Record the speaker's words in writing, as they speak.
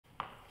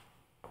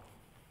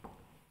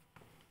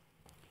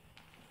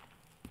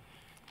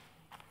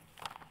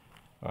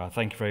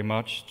Thank you very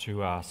much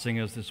to our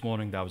singers this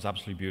morning. That was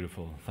absolutely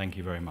beautiful. Thank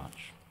you very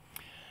much.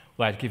 I'd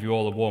like to give you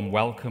all a warm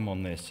welcome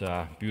on this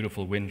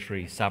beautiful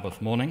wintry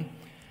Sabbath morning.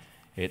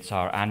 It's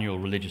our annual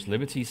Religious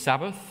Liberty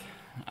Sabbath,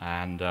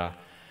 and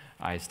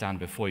I stand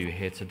before you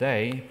here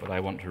today, but I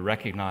want to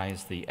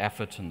recognize the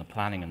effort and the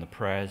planning and the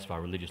prayers of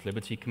our Religious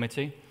Liberty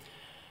Committee.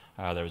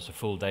 There is a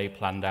full day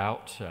planned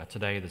out.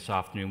 Today, this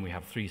afternoon, we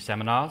have 3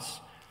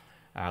 seminars,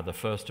 the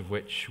first of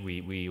which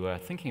we were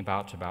thinking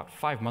about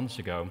 5 months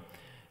ago.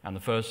 And the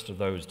first of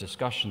those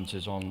discussions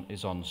is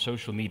on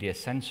social media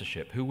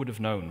censorship. Who would have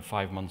known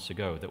 5 months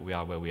ago that we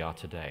are where we are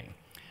today?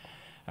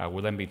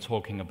 We'll then be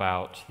talking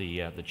about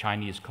the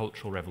Chinese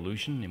Cultural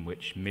Revolution, in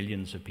which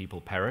millions of people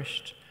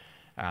perished,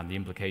 and the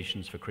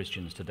implications for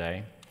Christians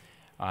today.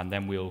 And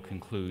then we'll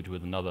conclude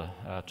with another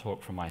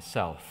talk from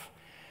myself.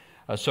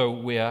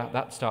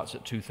 That starts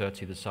at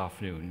 2:30 this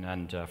afternoon.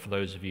 And for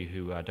those of you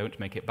who don't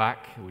make it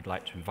back, we'd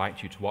like to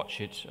invite you to watch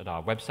it at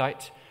our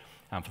website.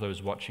 And for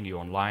those watching you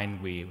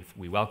online,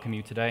 we welcome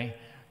you today,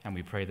 and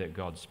we pray that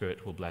God's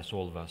Spirit will bless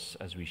all of us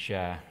as we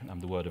share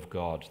the Word of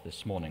God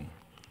this morning.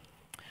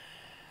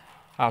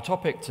 Our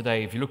topic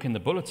today, if you look in the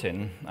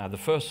bulletin, the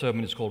first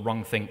sermon is called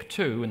Wrong Think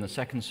 2, and the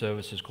second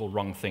service is called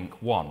Wrong Think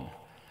 1.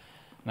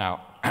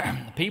 Now,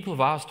 people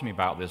have asked me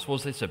about this.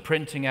 Was this a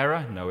printing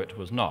error? No, it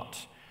was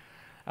not.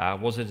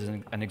 Was it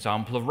an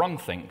example of Wrong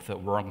Think, that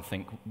Wrong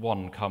Think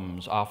 1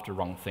 comes after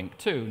Wrong Think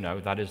 2? No,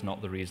 that is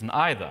not the reason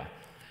either.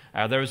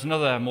 There is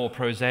another more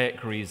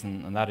prosaic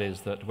reason, and that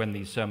is that when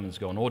these sermons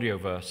go on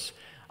Audioverse,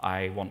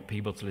 I want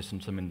people to listen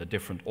to them in the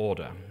different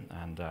order.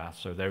 And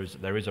so there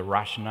is a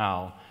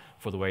rationale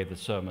for the way the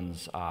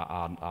sermons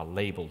are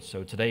labeled.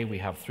 So today we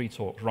have 3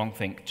 talks, Wrong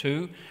Think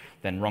 2,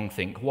 then Wrong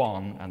Think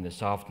 1, and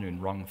this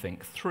afternoon Wrong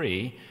Think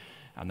 3,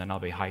 and then I'll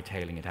be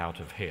hightailing it out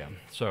of here.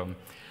 So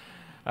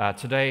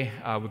today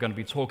we're going to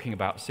be talking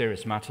about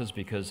serious matters,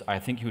 because I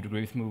think you would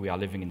agree with me, we are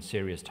living in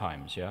serious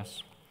times,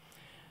 yes?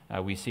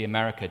 We see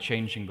America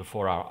changing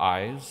before our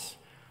eyes,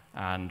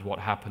 and what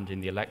happened in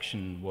the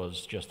election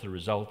was just the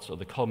result or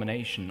the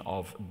culmination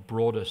of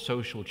broader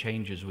social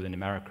changes within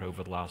America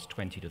over the last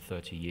 20 to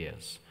 30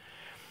 years.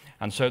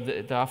 And so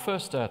our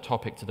first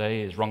topic today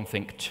is Wrong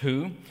Think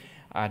 2.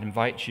 I'd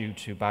invite you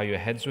to bow your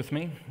heads with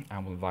me,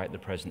 and we'll invite the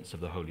presence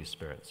of the Holy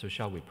Spirit. So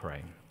shall we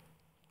pray?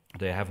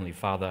 Dear Heavenly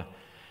Father,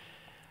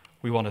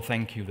 we want to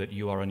thank you that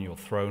you are on your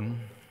throne.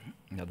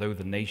 Though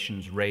the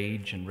nations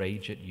rage and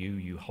rage at you,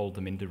 you hold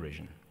them in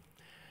derision.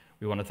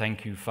 We want to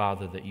thank you,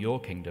 Father, that your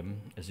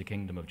kingdom is a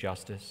kingdom of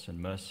justice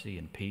and mercy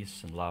and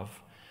peace and love,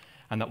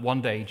 and that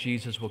one day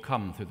Jesus will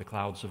come through the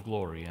clouds of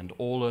glory, and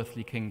all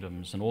earthly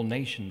kingdoms and all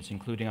nations,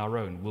 including our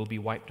own, will be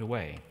wiped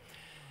away,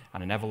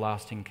 and an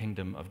everlasting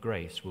kingdom of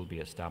grace will be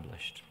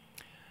established.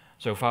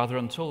 So, Father,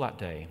 until that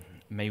day,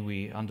 may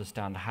we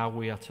understand how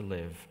we are to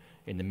live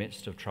in the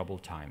midst of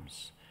troubled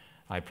times.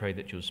 I pray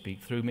that you'll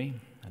speak through me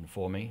and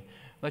for me,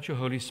 that your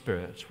Holy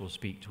Spirit will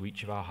speak to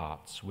each of our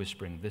hearts,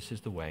 whispering, "This is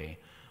the way,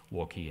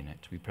 walk ye in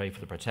it." We pray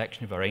for the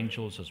protection of our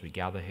angels as we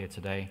gather here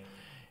today,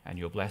 and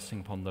your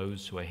blessing upon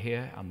those who are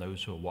here and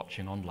those who are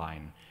watching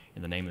online.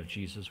 In the name of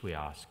Jesus we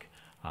ask.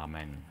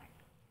 Amen.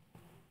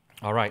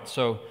 All right,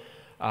 so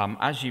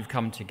as you've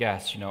come to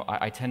guess,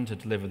 I tend to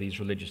deliver these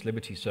religious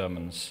liberty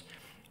sermons,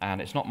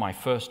 and it's not my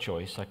first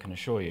choice, I can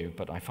assure you,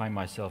 but I find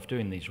myself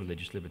doing these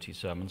religious liberty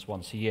sermons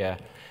once a year,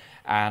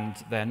 and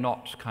they're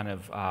not kind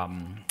of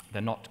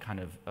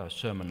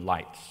sermon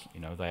lights.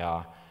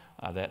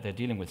 They're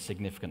dealing with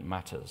significant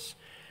matters.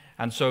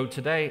 And so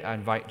today I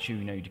invite you,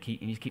 you need to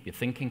keep your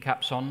thinking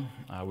caps on.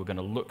 We're going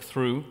to look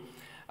through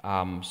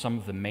some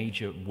of the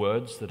major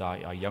words that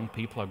our young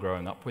people are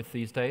growing up with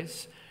these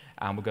days.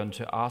 And we're going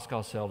to ask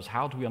ourselves,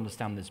 how do we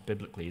understand this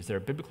biblically? Is there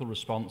a biblical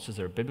response? Is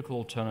there a biblical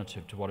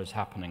alternative to what is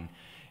happening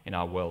in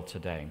our world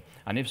today?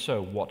 And if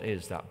so, what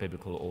is that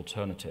biblical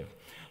alternative?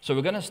 So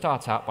we're going to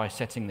start out by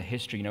setting the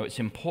history. It's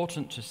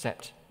important to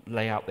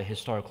lay out the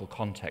historical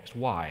context.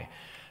 Why?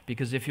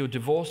 Because if you're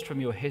divorced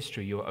from your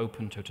history, you're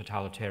open to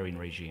totalitarian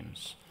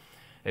regimes.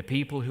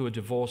 People who are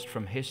divorced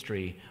from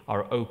history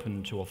are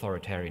open to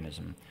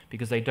authoritarianism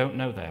because they don't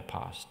know their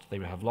past. They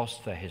have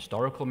lost their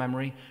historical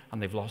memory and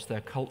they've lost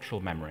their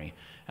cultural memory.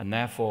 And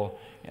therefore,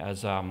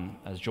 as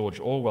George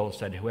Orwell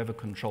said, whoever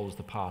controls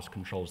the past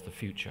controls the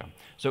future.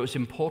 So it's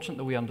important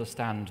that we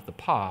understand the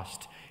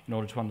past in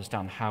order to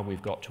understand how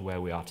we've got to where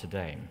we are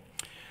today.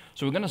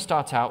 So we're going to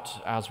start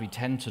out, as we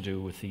tend to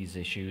do with these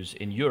issues,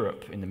 in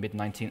Europe in the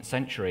mid-19th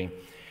century.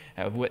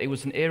 It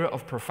was an era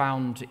of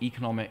profound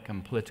economic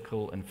and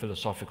political and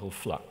philosophical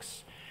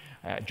flux.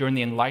 During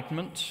the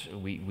Enlightenment,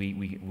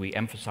 we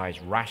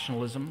emphasized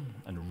rationalism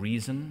and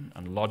reason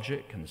and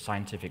logic and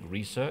scientific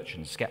research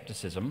and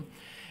skepticism,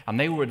 and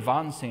they were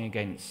advancing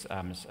against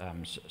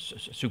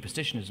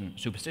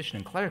superstition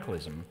and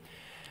clericalism.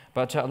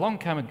 But along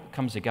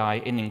comes a guy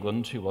in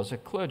England who was a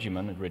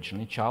clergyman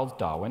originally, Charles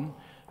Darwin,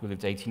 who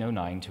lived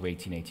 1809 to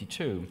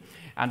 1882.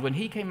 And when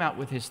he came out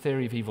with his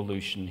theory of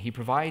evolution, he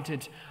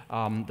provided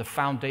the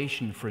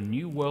foundation for a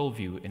new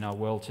worldview in our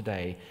world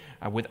today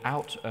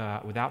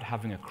without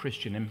having a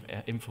Christian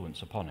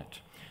influence upon it.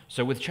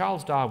 So with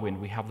Charles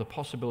Darwin, we have the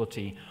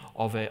possibility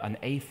of an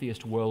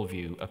atheist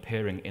worldview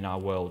appearing in our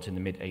world in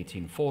the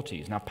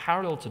mid-1840s. Now,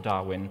 parallel to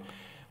Darwin,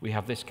 we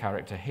have this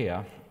character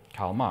here,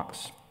 Karl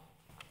Marx.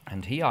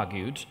 And he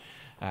argued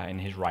in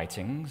his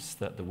writings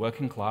that the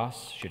working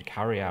class should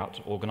carry out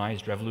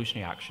organized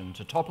revolutionary action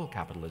to topple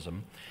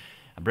capitalism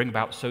and bring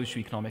about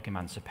socio-economic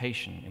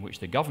emancipation, in which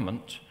the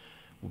government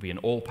would be an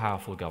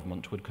all-powerful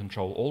government, would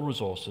control all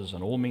resources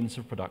and all means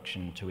of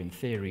production to, in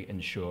theory,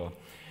 ensure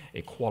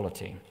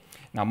equality.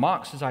 Now,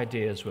 Marx's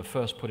ideas were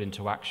first put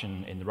into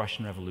action in the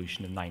Russian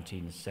Revolution in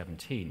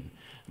 1917.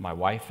 My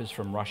wife is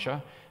from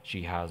Russia.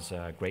 She has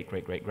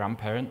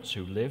great-great-great-grandparents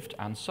who lived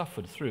and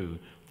suffered through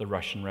the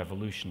Russian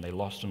Revolution. They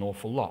lost an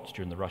awful lot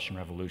during the Russian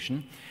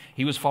Revolution.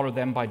 He was followed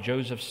then by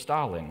Joseph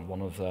Stalin,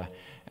 one of the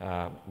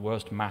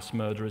worst mass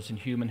murderers in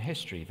human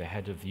history, the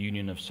head of the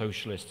Union of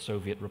Socialist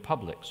Soviet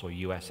Republics, or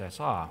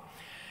USSR.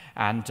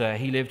 And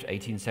he lived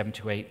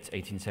 1878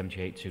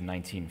 to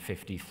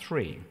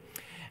 1953.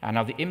 And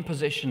now the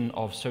imposition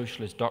of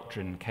socialist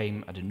doctrine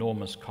came at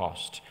enormous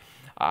cost.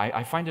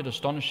 I find it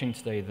astonishing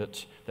today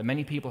that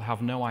many people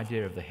have no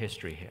idea of the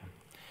history here.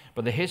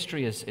 But the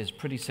history is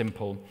pretty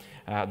simple.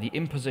 The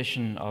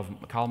imposition of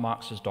Karl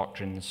Marx's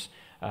doctrines,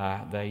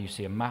 there you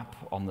see a map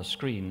on the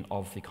screen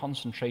of the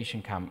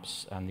concentration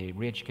camps and the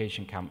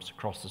re-education camps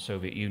across the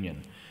Soviet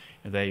Union.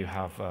 And there you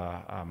have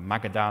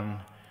Magadan,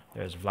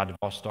 there's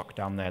Vladivostok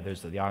down there,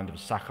 there's the island of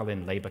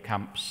Sakhalin, labor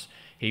camps.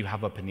 Here you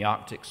have up in the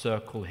Arctic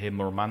Circle, here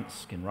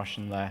Murmansk in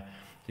Russian there.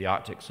 The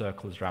Arctic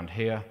Circle is around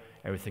here,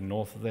 everything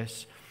north of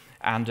this.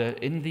 And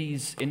in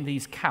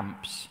these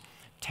camps,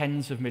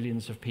 tens of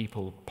millions of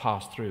people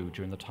passed through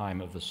during the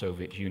time of the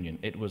Soviet Union.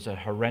 It was a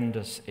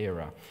horrendous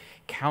era.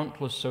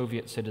 Countless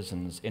Soviet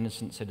citizens,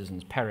 innocent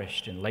citizens,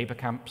 perished in labor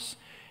camps,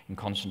 in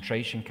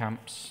concentration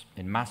camps,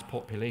 in mass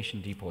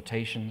population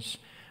deportations,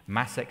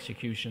 mass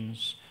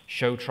executions,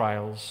 show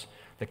trials,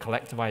 the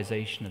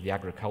collectivization of the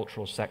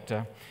agricultural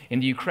sector. In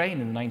the Ukraine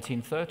in the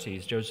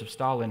 1930s, Joseph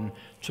Stalin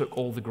took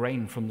all the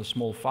grain from the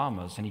small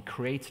farmers and he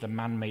created a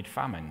man-made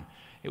famine.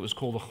 It was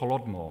called the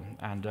Holodomor,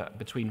 and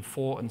between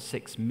 4 and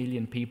 6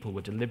 million people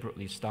were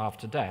deliberately starved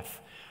to death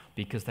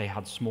because they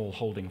had small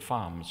holding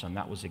farms, and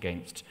that was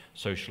against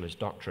socialist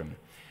doctrine.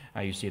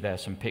 You see there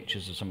some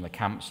pictures of some of the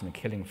camps and the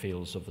killing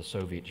fields of the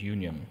Soviet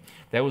Union.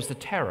 There was the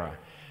terror,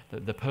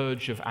 the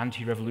purge of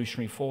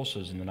anti-revolutionary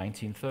forces in the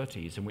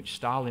 1930s, in which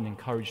Stalin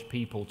encouraged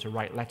people to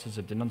write letters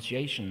of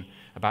denunciation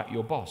about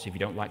your boss. If you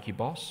don't like your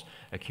boss,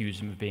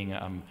 accuse him of being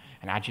an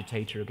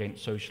agitator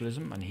against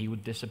socialism, and he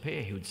would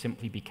disappear. He would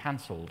simply be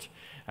cancelled,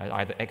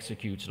 either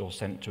executed or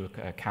sent to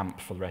a camp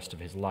for the rest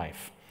of his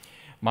life.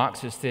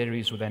 Marx's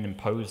theories were then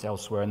imposed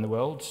elsewhere in the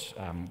world.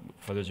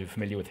 For those who are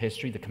familiar with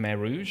history, the Khmer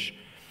Rouge,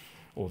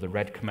 or the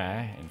Red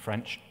Khmer in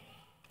French,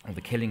 or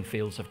the killing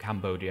fields of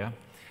Cambodia,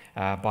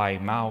 by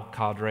Mao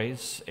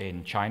cadres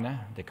in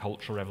China, the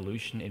Cultural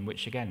Revolution, in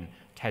which, again,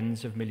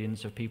 tens of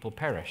millions of people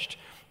perished.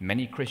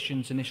 Many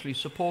Christians initially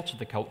supported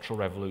the Cultural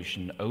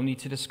Revolution, only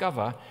to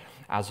discover,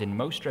 as in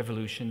most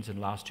revolutions in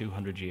the last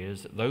 200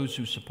 years, that those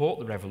who support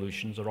the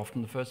revolutions are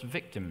often the first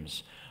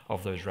victims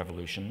of those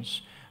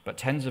revolutions. But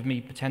tens of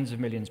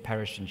millions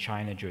perished in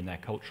China during their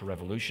Cultural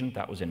Revolution.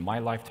 That was in my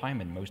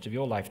lifetime and most of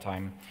your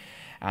lifetime.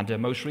 And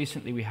most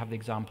recently, we have the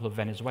example of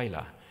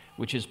Venezuela,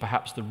 which is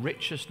perhaps the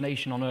richest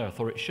nation on earth,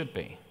 or it should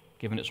be,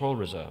 given its oil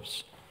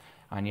reserves.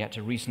 And yet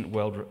a recent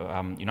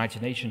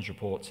United Nations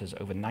report says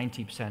over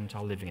 90%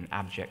 are living in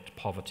abject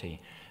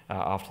poverty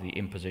after the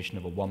imposition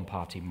of a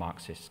one-party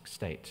Marxist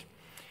state.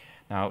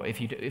 Now, if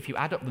you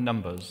add up the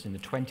numbers in the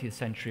 20th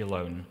century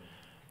alone,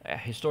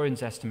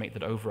 historians estimate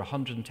that over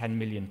 110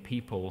 million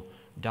people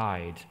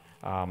died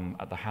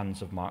at the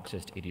hands of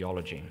Marxist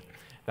ideology.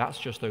 That's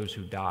just those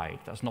who died.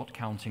 That's not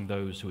counting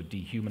those who were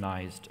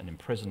dehumanized and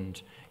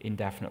imprisoned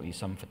indefinitely,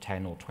 some for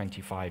 10 or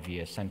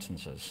 25-year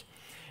sentences.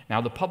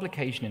 Now, the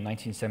publication in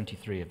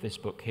 1973 of this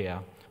book here,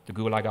 The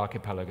Gulag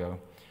Archipelago,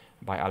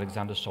 by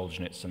Alexander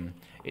Solzhenitsyn,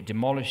 it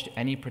demolished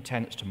any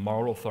pretense to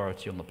moral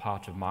authority on the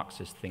part of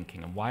Marxist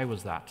thinking. And why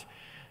was that?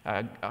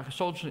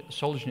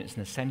 Solzhenitsyn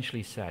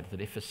essentially said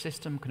that if a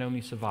system can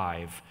only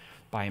survive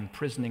by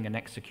imprisoning and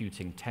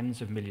executing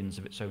tens of millions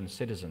of its own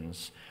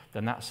citizens,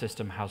 then that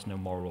system has no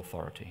moral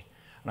authority.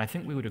 And I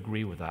think we would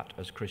agree with that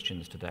as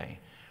Christians today.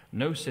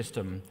 No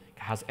system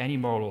has any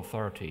moral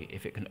authority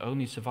if it can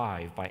only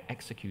survive by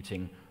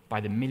executing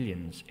by the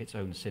millions its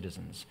own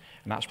citizens.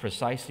 And that's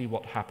precisely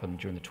what happened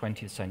during the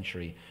 20th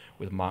century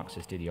with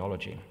Marxist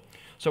ideology.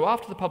 So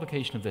after the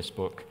publication of this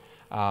book,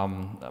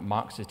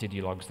 Marxist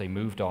ideologues, they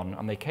moved on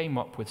and they came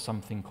up with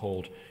something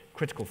called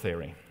critical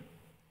theory.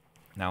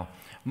 Now,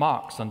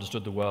 Marx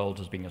understood the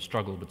world as being a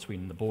struggle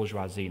between the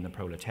bourgeoisie and the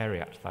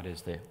proletariat, that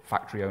is, the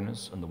factory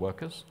owners and the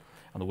workers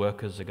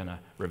are going to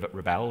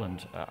rebel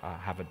and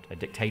have a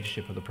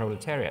dictatorship of the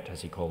proletariat,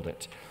 as he called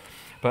it.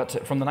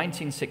 But from the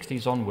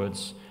 1960s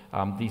onwards,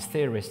 these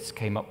theorists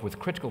came up with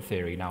critical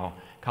theory. Now,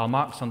 Karl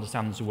Marx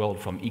understands the world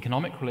from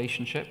economic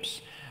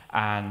relationships,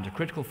 and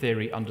critical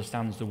theory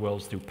understands the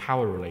world through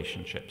power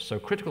relationships. So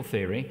critical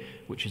theory,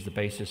 which is the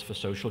basis for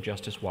social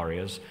justice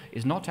warriors,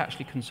 is not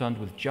actually concerned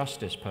with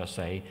justice per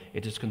se,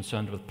 it is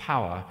concerned with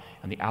power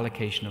and the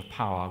allocation of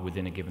power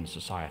within a given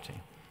society.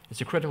 It's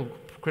a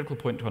critical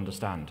point to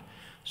understand.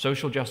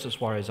 Social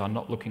justice warriors are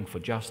not looking for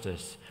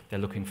justice, they're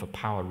looking for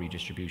power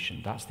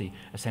redistribution. That's the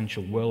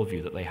essential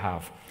worldview that they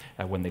have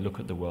when they look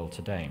at the world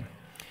today.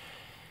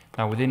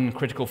 Now, within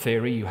critical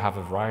theory, you have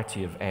a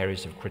variety of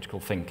areas of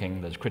critical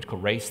thinking. There's critical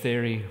race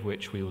theory,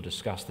 which we will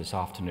discuss this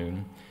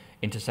afternoon,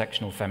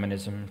 intersectional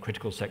feminism,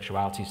 critical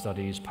sexuality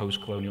studies,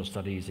 post-colonial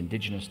studies,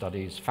 indigenous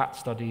studies, fat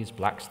studies,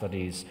 black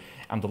studies,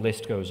 and the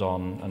list goes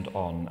on and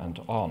on and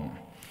on.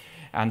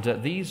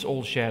 And these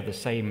all share the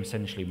same,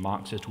 essentially,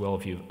 Marxist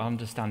worldview of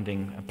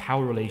understanding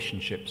power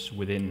relationships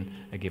within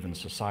a given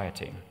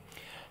society.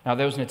 Now,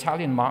 there was an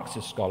Italian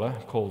Marxist scholar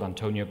called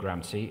Antonio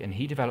Gramsci, and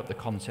he developed the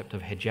concept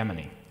of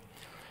hegemony.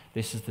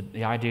 This is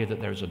the idea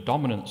that there is a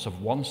dominance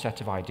of one set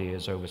of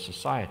ideas over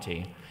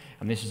society,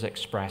 and this is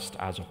expressed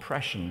as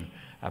oppression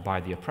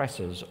by the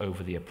oppressors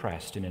over the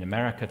oppressed. And in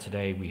America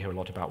today, we hear a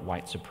lot about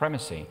white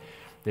supremacy.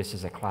 This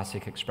is a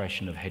classic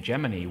expression of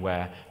hegemony,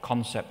 where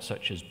concepts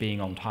such as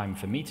being on time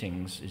for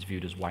meetings is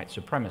viewed as white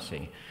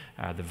supremacy.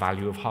 The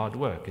value of hard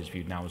work is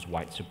viewed now as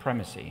white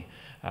supremacy.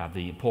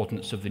 The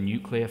importance of the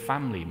nuclear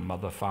family,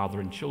 mother, father,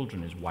 and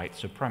children, is white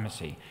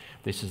supremacy.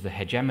 This is the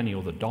hegemony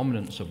or the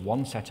dominance of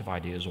one set of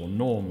ideas or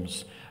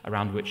norms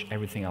around which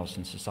everything else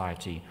in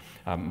society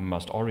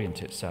must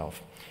orient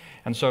itself.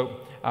 And so,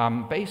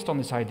 based on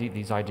this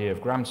idea of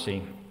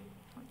Gramsci,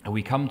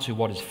 we come to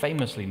what is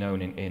famously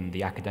known in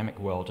the academic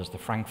world as the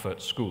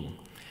Frankfurt School.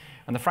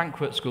 And the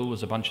Frankfurt School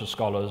was a bunch of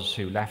scholars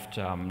who left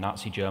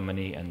Nazi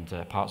Germany and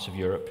parts of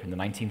Europe in the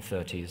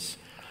 1930s,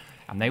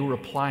 and they were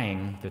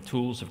applying the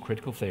tools of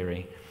critical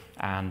theory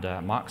and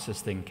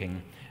Marxist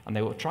thinking, and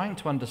they were trying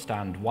to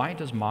understand, why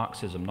does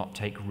Marxism not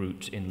take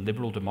root in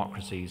liberal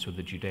democracies with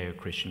the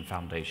Judeo-Christian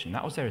foundation?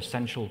 That was their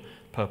essential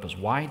purpose.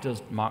 Why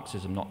does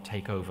Marxism not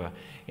take over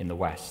in the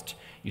West?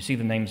 You see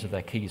the names of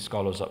their key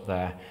scholars up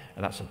there,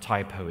 and that's a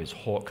typo, is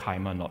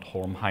Horkheimer, not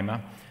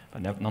Hormheimer,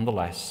 but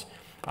nonetheless,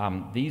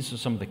 these are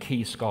some of the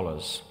key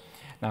scholars.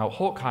 Now,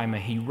 Horkheimer,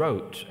 he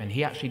wrote, and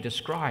he actually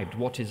described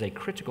what is a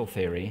critical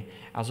theory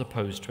as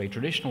opposed to a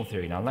traditional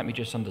theory. Now, let me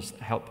just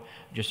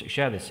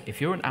share this. If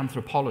you're an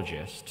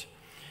anthropologist,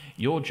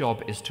 your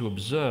job is to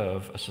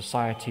observe a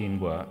society in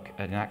work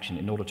and in action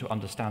in order to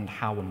understand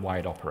how and why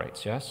it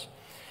operates, yes?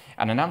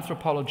 And an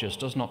anthropologist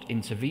does not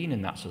intervene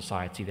in that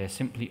society, they're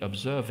simply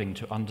observing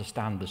to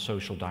understand the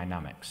social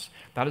dynamics.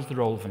 That is the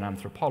role of an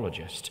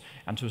anthropologist,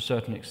 and to a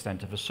certain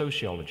extent of a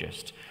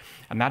sociologist.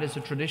 And that is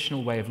a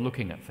traditional way of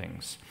looking at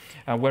things.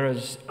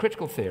 Whereas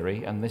critical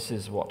theory, and this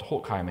is what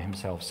Horkheimer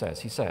himself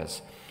says, he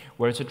says,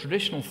 whereas a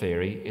traditional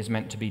theory is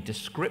meant to be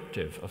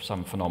descriptive of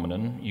some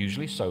phenomenon,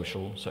 usually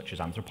social, such as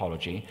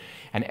anthropology,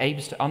 and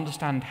aims to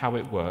understand how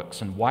it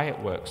works and why it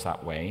works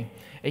that way,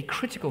 a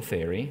critical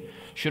theory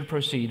should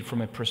proceed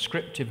from a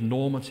prescriptive,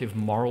 normative,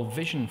 moral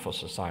vision for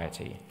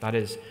society. That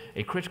is,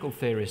 a critical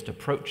theorist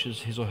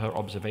approaches his or her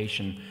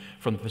observation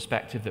from the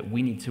perspective that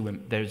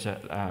there's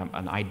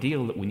an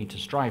ideal that we need to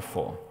strive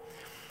for.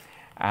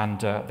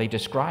 And they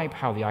describe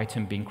how the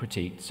item being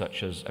critiqued,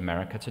 such as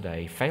America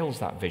today, fails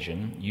that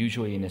vision,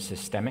 usually in a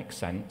systemic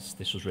sense,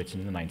 this was written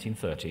in the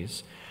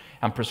 1930s,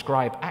 and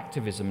prescribe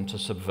activism to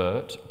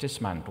subvert,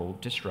 dismantle,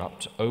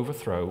 disrupt,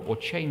 overthrow, or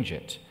change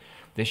it.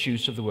 This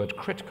use of the word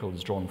critical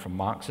is drawn from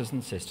Marx's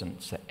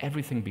insistence that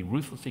everything be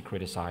ruthlessly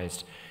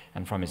criticized,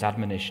 and from his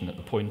admonition that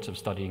the point of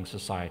studying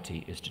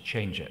society is to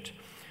change it.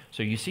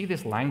 So you see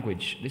this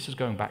language, this is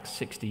going back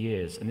 60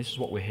 years, and this is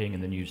what we're hearing in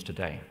the news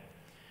today.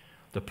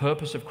 The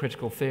purpose of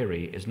critical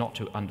theory is not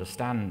to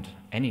understand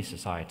any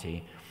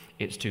society,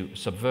 it's to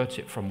subvert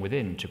it from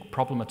within, to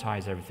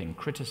problematize everything,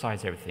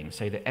 criticize everything,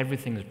 say that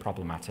everything is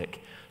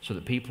problematic, so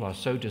that people are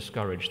so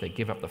discouraged they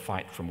give up the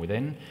fight from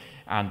within,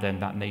 and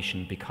then that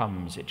nation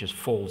it just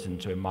falls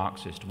into a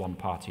Marxist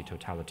one-party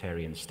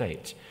totalitarian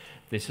state.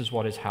 This is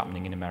what is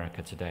happening in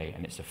America today,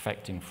 and it's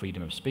affecting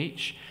freedom of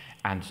speech,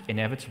 and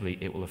inevitably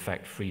it will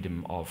affect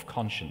freedom of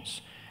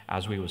conscience,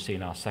 as we will see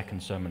in our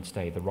second sermon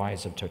today, the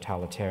rise of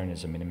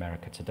totalitarianism in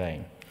America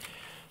today.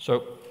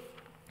 So,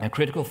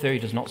 critical theory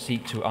does not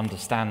seek to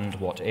understand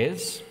what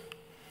is,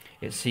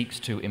 it seeks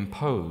to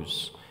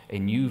impose a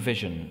new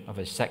vision of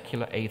a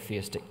secular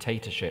atheist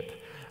dictatorship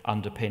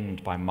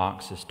underpinned by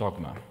Marxist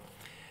dogma.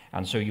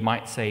 And so you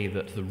might say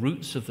that the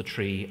roots of the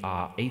tree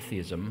are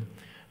atheism,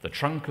 the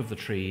trunk of the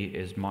tree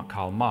is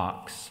Karl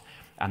Marx,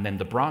 and then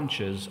the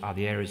branches are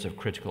the areas of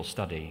critical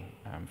study,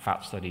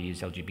 fat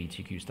studies,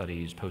 LGBTQ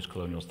studies,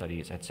 post-colonial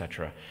studies,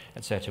 etc.,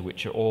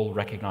 which are all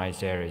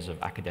recognized areas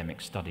of academic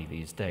study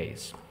these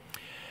days.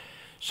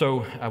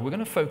 So we're going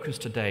to focus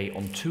today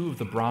on two of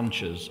the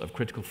branches of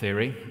critical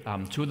theory,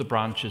 two of the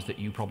branches that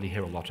you probably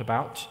hear a lot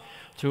about.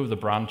 Two of the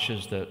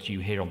branches that you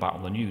hear about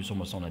on the news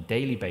almost on a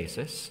daily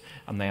basis,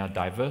 and they are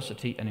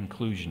diversity and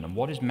inclusion. And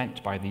what is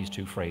meant by these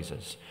two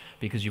phrases?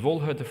 Because you've all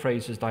heard the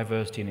phrases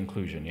diversity and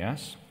inclusion,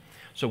 yes?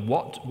 So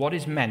what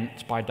is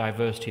meant by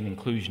diversity and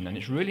inclusion? And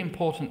it's really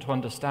important to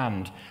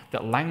understand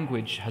that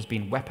language has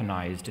been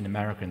weaponized in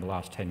America in the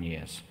last 10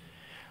 years.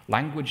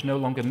 Language no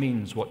longer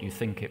means what you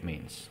think it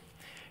means.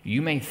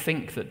 You may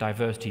think that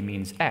diversity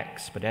means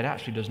X, but it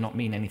actually does not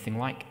mean anything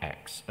like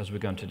X, as we're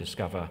going to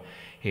discover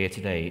here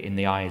today in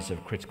the eyes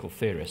of critical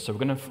theorists. So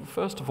we're going to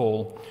first of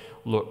all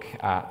look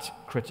at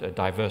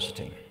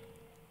diversity.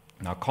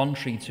 Now,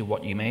 contrary to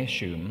what you may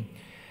assume,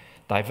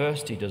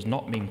 diversity does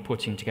not mean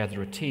putting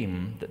together a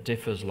team that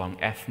differs along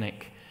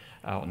ethnic,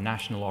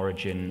 national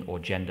origin, or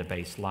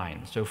gender-based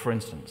lines. So, for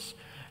instance,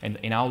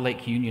 in our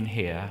Lake Union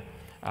here,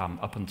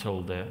 up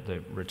until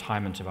the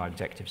retirement of our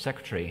executive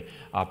secretary,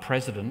 our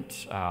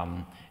president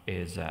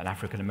is an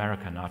African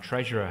American, our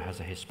treasurer has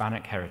a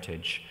Hispanic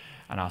heritage,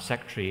 and our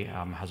secretary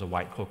has a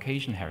white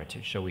Caucasian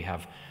heritage. So we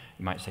have,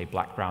 you might say,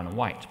 black, brown, and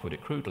white, to put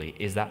it crudely.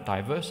 Is that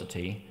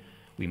diversity?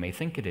 We may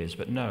think it is,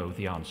 but no,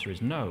 the answer is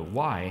no.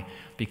 Why?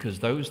 Because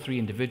those three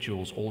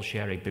individuals all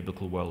share a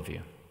biblical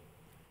worldview.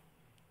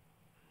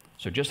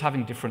 So just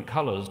having different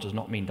colors does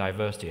not mean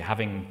diversity.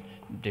 Having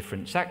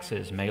different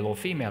sexes, male or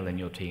female, in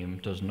your team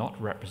does not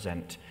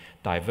represent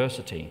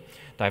diversity.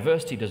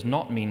 Diversity does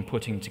not mean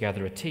putting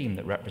together a team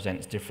that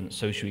represents different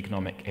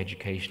socioeconomic,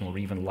 educational, or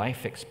even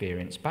life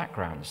experience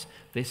backgrounds.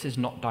 This is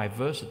not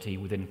diversity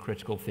within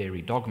critical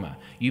theory dogma.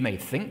 You may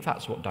think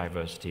that's what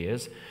diversity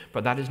is,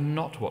 but that is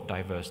not what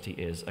diversity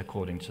is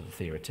according to the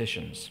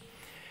theoreticians.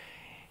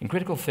 In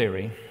critical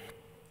theory,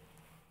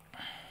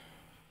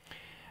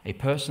 a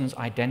person's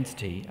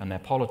identity and their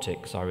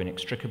politics are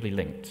inextricably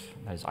linked.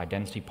 There's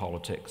identity,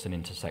 politics, and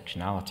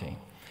intersectionality.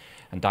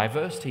 And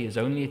diversity is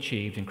only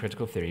achieved in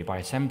critical theory by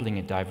assembling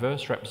a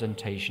diverse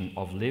representation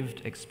of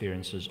lived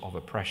experiences of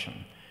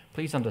oppression.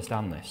 Please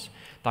understand this.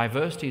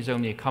 Diversity is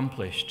only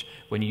accomplished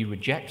when you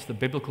reject the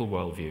biblical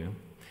worldview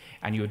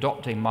and you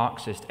adopt a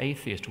Marxist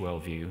atheist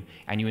worldview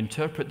and you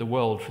interpret the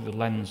world through the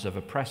lens of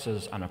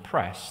oppressors and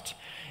oppressed.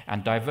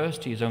 And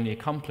diversity is only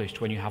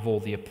accomplished when you have all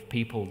the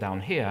people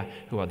down here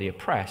who are the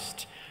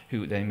oppressed,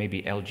 who they may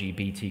be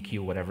LGBTQ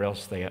or whatever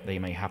else they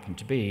may happen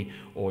to be,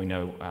 or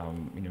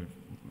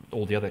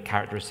all the other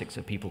characteristics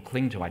that people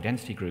cling to,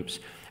 identity groups,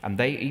 and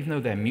they, even though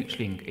they're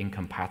mutually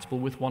incompatible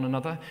with one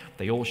another,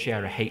 they all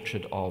share a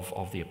hatred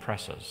of the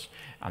oppressors,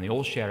 and they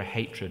all share a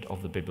hatred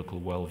of the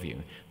biblical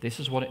worldview. This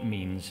is what it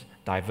means,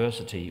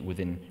 diversity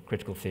within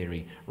critical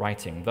theory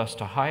writing. Thus,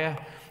 to hire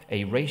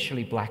a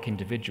racially black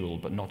individual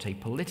but not a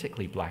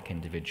politically black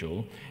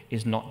individual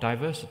is not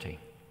diversity.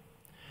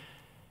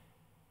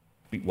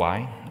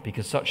 Why?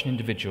 Because such an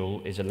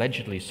individual is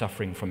allegedly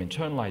suffering from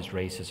internalized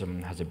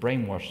racism, has a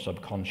brainwashed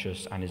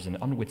subconscious, and is an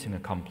unwitting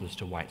accomplice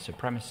to white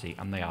supremacy,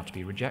 and they are to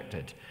be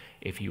rejected.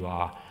 If you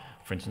are,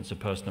 for instance, a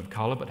person of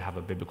color but have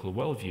a biblical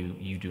worldview,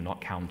 you do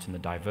not count in the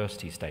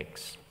diversity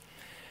stakes.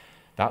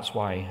 That's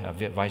why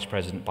Vice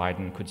President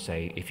Biden could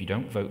say, "If you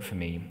don't vote for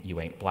me,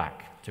 you ain't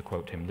black," to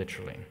quote him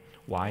literally.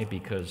 Why?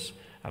 Because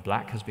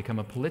black has become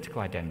a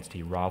political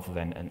identity rather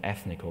than an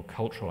ethnic or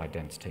cultural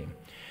identity.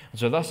 And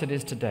so thus it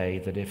is today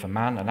that if a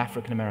man, an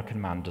African-American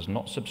man, does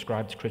not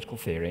subscribe to critical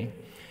theory,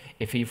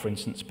 if he, for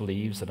instance,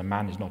 believes that a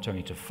man is not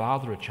only to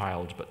father a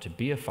child but to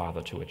be a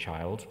father to a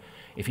child,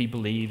 if he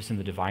believes in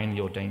the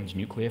divinely ordained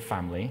nuclear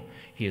family,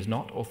 he is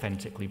not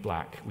authentically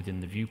black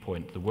within the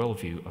viewpoint, the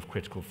worldview of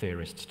critical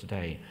theorists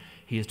today.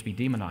 He is to be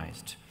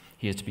demonized.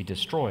 He is to be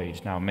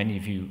destroyed. Now, many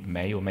of you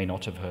may or may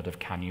not have heard of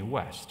Kanye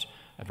West,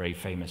 a very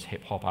famous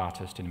hip-hop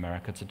artist in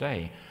America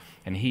today.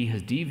 And he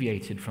has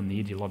deviated from the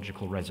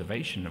ideological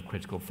reservation of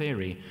critical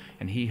theory,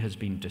 and he has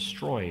been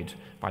destroyed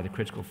by the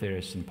critical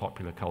theorists in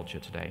popular culture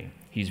today.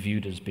 He's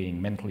viewed as being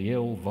mentally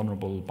ill,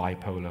 vulnerable,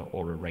 bipolar,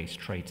 or a race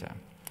traitor.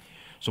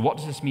 So what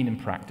does this mean in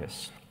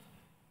practice?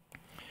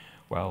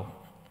 Well,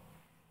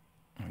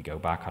 let me go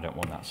back. I don't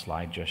want that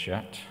slide just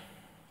yet.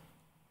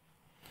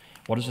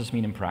 What does this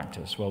mean in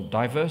practice? Well,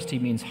 diversity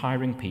means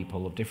hiring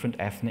people of different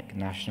ethnic,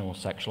 national,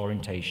 sexual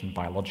orientation,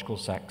 biological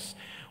sex,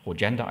 or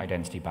gender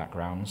identity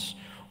backgrounds,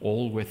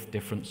 all with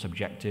different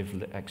subjective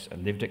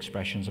lived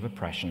expressions of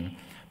oppression,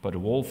 but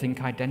who all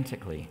think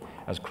identically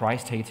as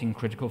Christ-hating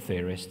critical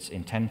theorists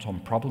intent on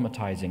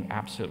problematizing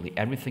absolutely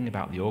everything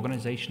about the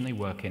organization they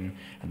work in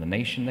and the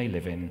nation they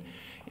live in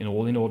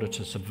order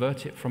to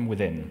subvert it from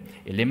within,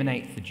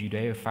 eliminate the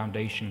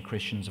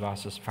Judeo-foundations of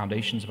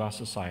our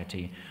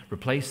society,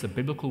 replace the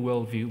biblical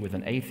worldview with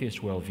an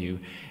atheist worldview,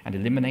 and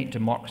eliminate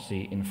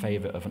democracy in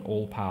favor of an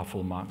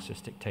all-powerful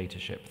Marxist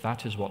dictatorship.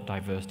 That is what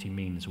diversity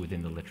means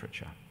within the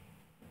literature.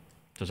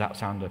 Does that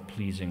sound a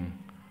pleasing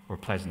or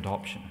pleasant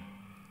option?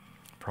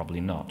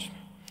 Probably not.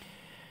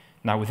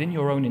 Now, within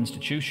your own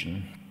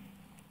institution,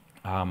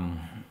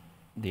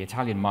 the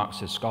Italian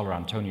Marxist scholar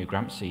Antonio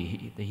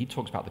Gramsci, he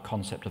talks about the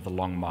concept of the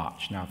long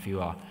march. Now, if you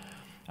are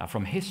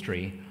From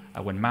history,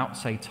 when Mao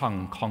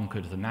Zedong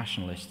conquered the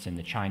nationalists in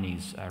the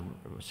Chinese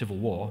Civil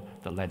War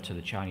that led to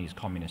the Chinese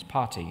Communist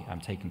Party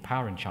taking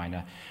power in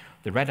China,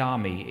 the Red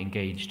Army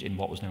engaged in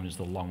what was known as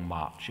the Long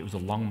March. It was a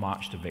long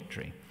march to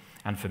victory.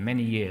 And for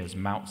many years,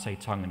 Mao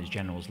Zedong and his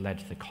generals led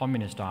the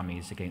communist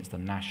armies against the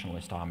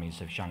nationalist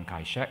armies of Chiang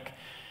Kai-shek.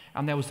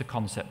 And there was the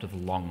concept of the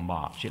Long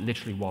March. It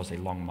literally was a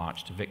long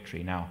march to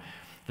victory. Now,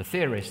 the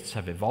theorists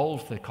have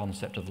evolved the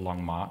concept of the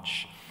Long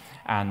March,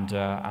 and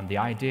the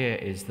idea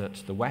is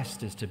that the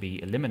West is to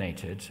be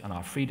eliminated and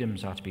our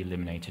freedoms are to be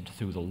eliminated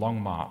through the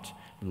Long March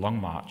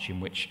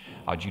in which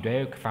our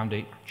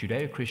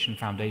Judeo-Christian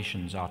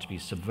foundations are to be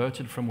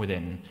subverted from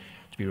within,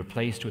 to be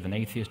replaced with an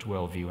atheist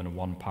worldview and a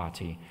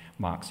one-party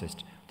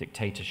Marxist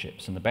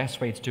dictatorships. And the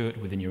best way to do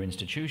it within your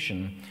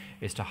institution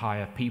is to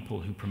hire people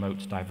who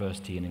promote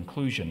diversity and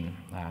inclusion.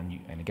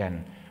 And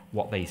again,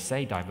 what they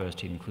say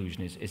diversity and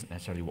inclusion isn't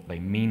necessarily what they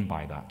mean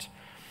by that.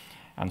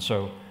 And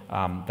so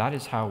that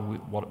is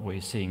what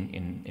we're seeing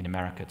in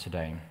America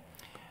today.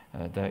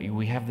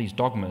 We have these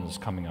dogmas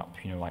coming up,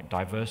 like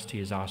diversity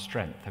is our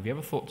strength. Have you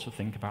ever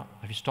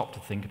have you stopped to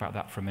think about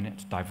that for a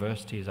minute?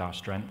 Diversity is our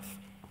strength.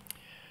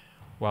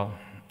 Well,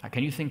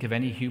 can you think of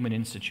any human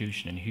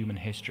institution in human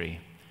history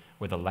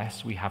where the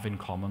less we have in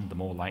common, the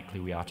more likely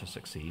we are to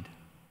succeed?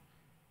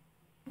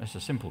 That's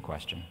a simple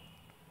question.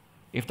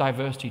 If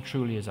diversity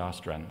truly is our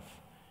strength,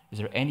 is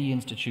there any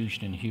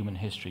institution in human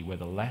history where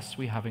the less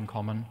we have in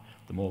common,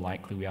 the more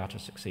likely we are to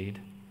succeed?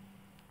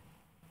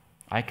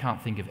 I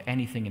can't think of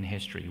anything in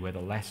history where the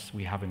less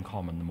we have in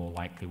common, the more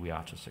likely we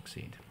are to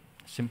succeed.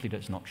 Simply,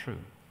 that's not true.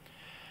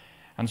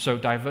 And so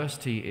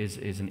diversity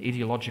is an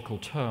ideological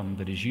term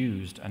that is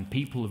used, and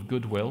people of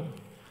goodwill,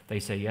 they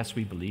say, yes,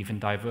 we believe in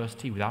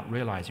diversity, without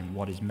realizing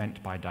what is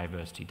meant by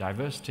diversity.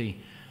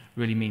 Diversity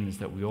really means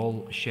that we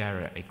all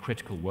share a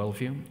critical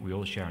worldview, we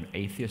all share an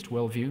atheist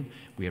worldview,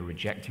 we are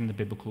rejecting the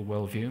biblical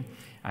worldview,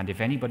 and if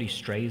anybody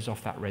strays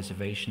off that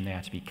reservation, they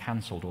are to be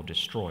cancelled or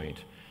destroyed.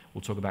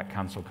 We'll talk about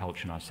cancel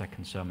culture in our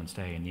second sermon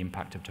today and the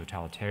impact of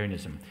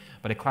totalitarianism.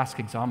 But a classic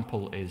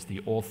example is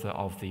the author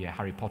of the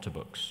Harry Potter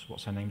books.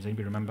 What's her name? Does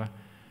anybody remember?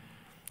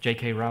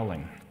 J.K.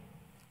 Rowling,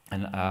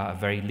 and a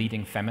very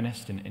leading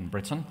feminist in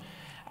Britain.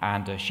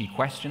 And she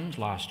questioned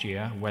last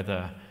year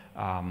whether,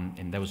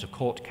 there was a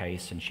court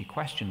case, and she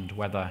questioned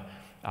whether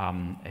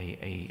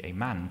a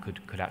man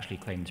could actually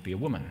claim to be a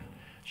woman.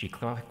 She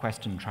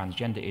questioned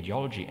transgender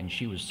ideology, and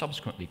she was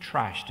subsequently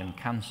trashed and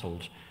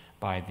cancelled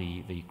by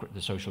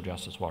the social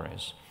justice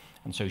warriors.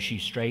 And so she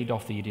strayed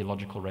off the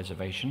ideological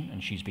reservation,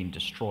 and she's been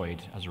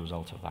destroyed as a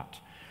result of that.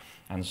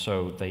 And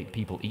so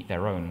people eat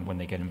their own when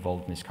they get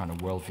involved in this kind of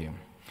worldview.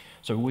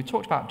 So we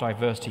talked about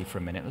diversity for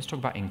a minute. Let's talk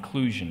about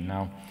inclusion.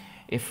 Now,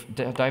 if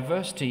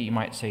diversity, you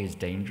might say, is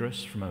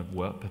dangerous from a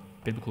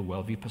biblical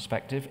worldview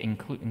perspective,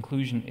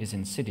 inclusion is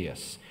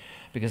insidious.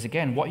 Because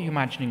again, what you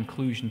imagine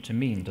inclusion to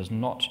mean does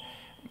not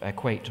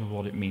equate to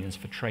what it means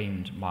for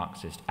trained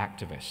Marxist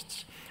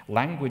activists.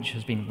 Language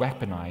has been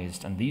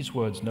weaponized, and these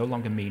words no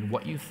longer mean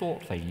what you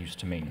thought they used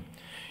to mean.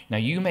 Now,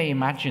 you may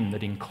imagine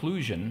that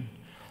inclusion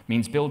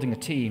means building a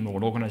team or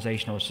an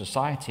organization or a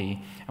society,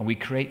 and we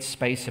create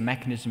space and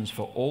mechanisms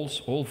for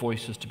all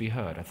voices to be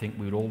heard. I think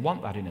we would all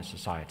want that in a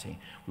society.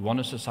 We want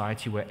a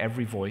society where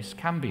every voice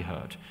can be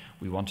heard.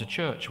 We want a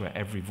church where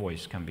every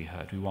voice can be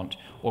heard. We want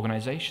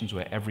organizations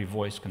where every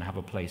voice can have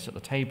a place at the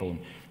table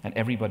and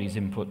everybody's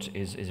input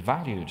is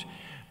valued.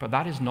 But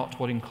that is not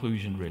what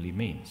inclusion really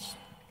means.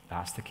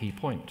 That's the key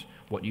point.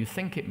 What you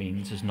think it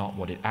means is not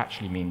what it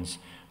actually means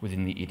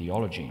within the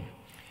ideology.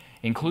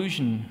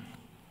 Inclusion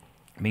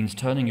means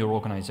turning your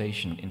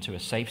organization into a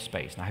safe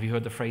space. Now, have you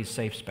heard the phrase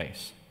safe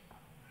space?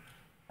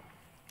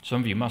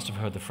 Some of you must have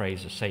heard the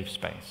phrase a safe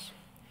space.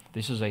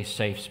 This is a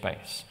safe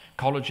space.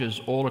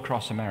 Colleges all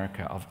across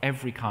America of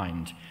every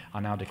kind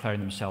are now declaring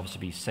themselves to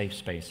be safe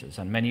spaces,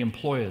 and many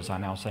employers are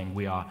now saying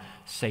we are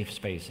safe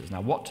spaces.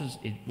 Now,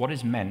 what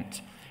is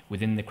meant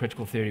within the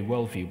critical theory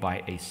worldview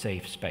by a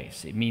safe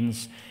space? It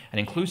means an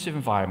inclusive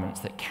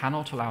environment that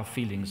cannot allow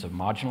feelings of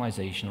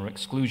marginalization or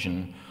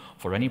exclusion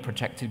for any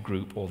protected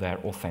group or their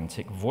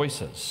authentic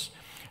voices.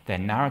 Their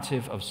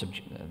narrative of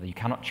you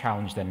cannot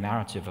challenge their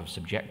narrative of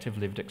subjective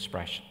lived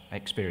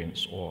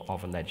experience or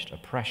of alleged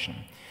oppression.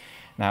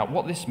 Now,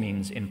 what this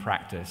means in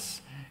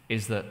practice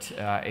is that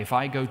if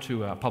I go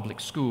to a public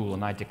school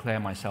and I declare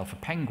myself a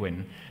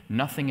penguin,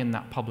 nothing in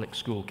that public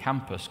school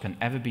campus can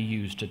ever be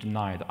used to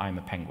deny that I'm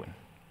a penguin.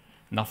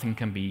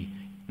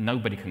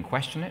 Nobody can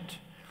question it.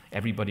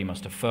 Everybody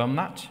must affirm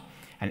that.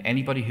 And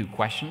anybody who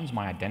questions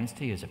my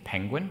identity as a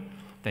penguin,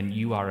 then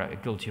you are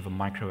guilty of a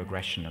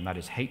microaggression, and that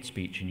is hate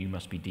speech, and you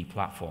must be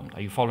deplatformed.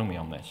 Are you following me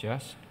on this,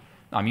 yes?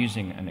 I'm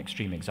using an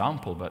extreme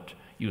example, but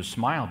you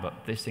smile,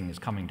 but this thing is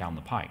coming down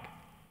the pike.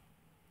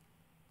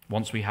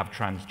 Once we have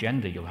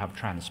transgender, you'll have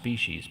trans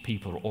species.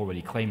 People are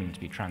already claiming to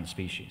be trans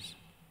species.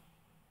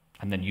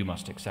 And then you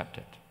must accept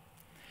it.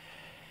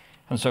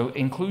 And so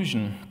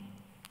inclusion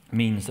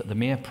means that the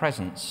mere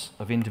presence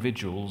of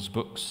individuals,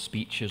 books,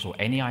 speeches, or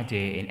any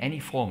idea in any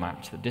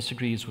format that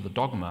disagrees with the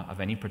dogma of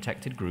any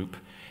protected group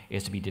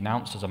is to be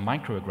denounced as a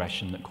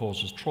microaggression that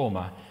causes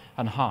trauma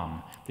and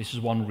harm. This is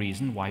one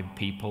reason why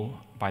people,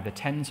 by the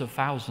tens of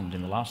thousands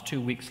in the last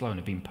 2 weeks alone,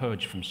 have been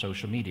purged from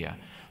social media,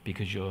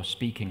 because you're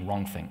speaking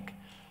wrongthink.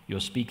 You're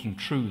speaking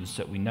truths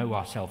that we know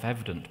are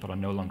self-evident but are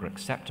no longer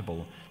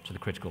acceptable to the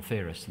critical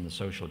theorists and the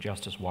social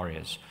justice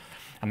warriors.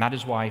 And that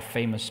is why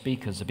famous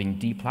speakers are being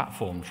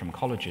deplatformed from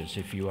colleges.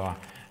 If you are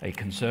a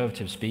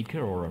conservative speaker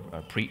or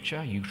a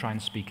preacher, you try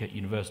and speak at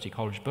University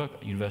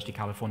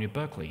California,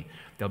 Berkeley.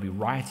 They'll be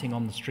rioting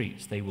on the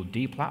streets. They will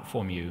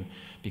deplatform you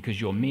because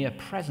your mere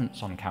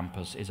presence on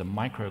campus is a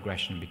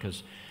microaggression,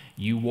 because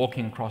you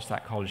walking across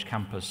that college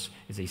campus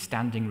is a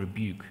standing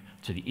rebuke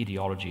to the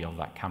ideology of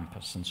that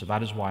campus. And so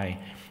that is why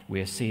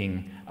we're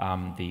seeing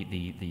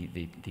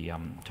the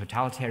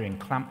totalitarian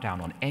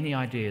clampdown on any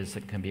ideas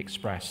that can be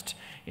expressed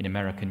in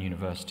American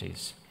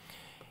universities.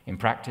 In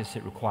practice,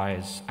 it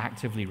requires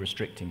actively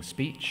restricting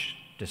speech,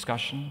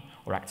 discussion,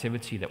 or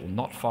activity that will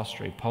not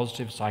foster a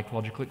positive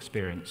psychological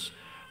experience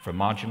for a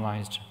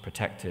marginalized,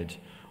 protected,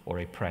 or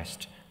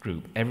oppressed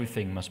group.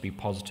 Everything must be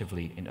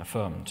positively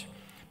affirmed.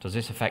 Does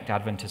this affect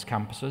Adventist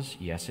campuses?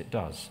 Yes, it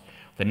does.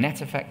 The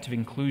net effect of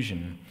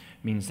inclusion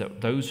means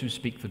that those who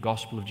speak the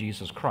gospel of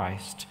Jesus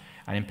Christ,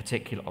 and in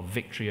particular of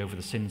victory over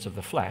the sins of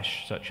the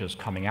flesh, such as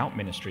coming out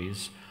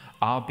ministries,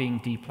 are being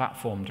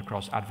deplatformed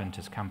across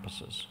Adventist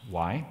campuses.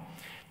 Why?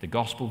 The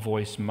gospel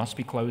voice must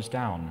be closed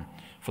down,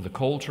 for the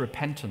call to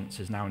repentance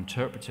is now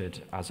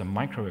interpreted as a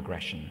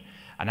microaggression,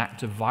 an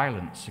act of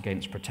violence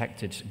against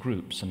protected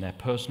groups and their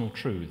personal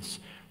truths,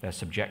 their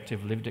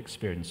subjective lived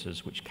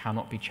experiences, which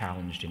cannot be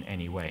challenged in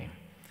any way.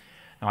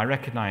 Now, I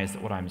recognize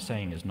that what I'm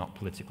saying is not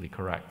politically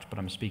correct, but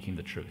I'm speaking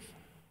the truth.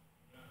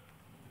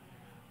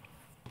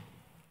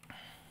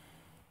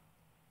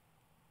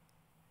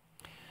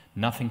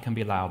 Nothing can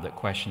be allowed that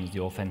questions the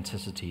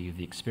authenticity of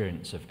the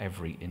experience of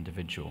every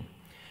individual.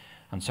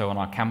 And so on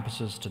our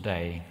campuses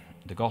today,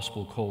 the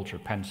gospel call to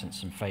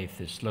repentance and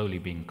faith is slowly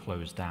being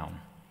closed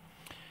down.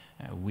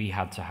 We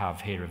had to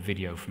have here a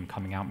video from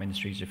Coming Out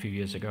Ministries a few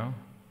years ago.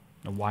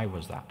 Now, why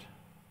was that?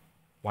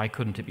 Why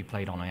couldn't it be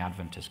played on an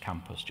Adventist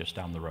campus just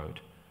down the road?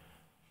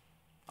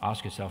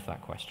 Ask yourself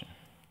that question.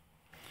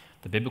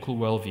 The biblical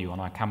worldview on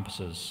our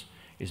campuses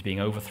is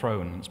being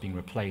overthrown and it's being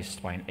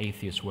replaced by an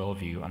atheist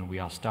worldview, and we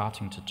are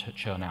starting to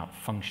churn out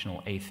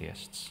functional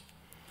atheists.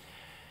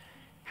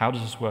 How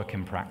does this work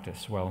in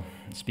practice? Well,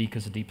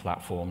 speakers are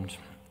deplatformed.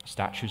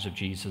 Statues of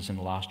Jesus in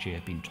the last year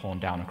have been torn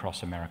down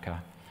across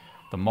America.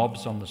 The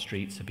mobs on the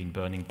streets have been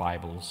burning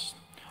Bibles.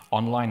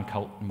 Online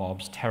cult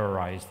mobs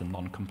terrorize the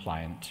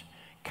non-compliant.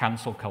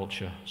 Cancel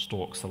culture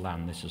stalks the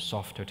land. This is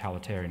soft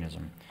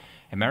totalitarianism.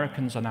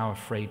 Americans are now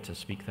afraid to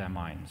speak their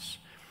minds.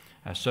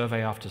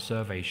 Survey after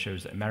survey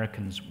shows that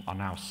Americans are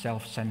now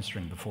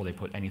self-censoring before they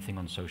put anything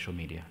on social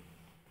media.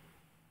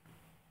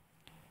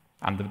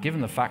 And given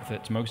the fact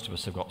that most of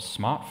us have got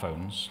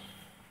smartphones,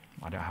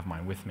 I don't have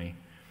mine with me,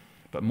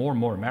 but more and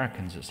more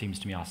Americans, it seems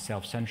to me, are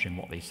self-censoring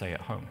what they say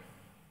at home.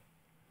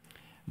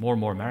 More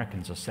and more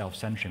Americans are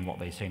self-censoring what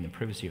they say in the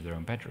privacy of their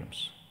own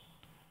bedrooms,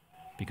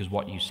 because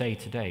what you say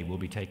today will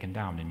be taken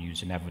down and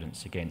used in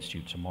evidence against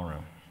you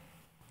tomorrow.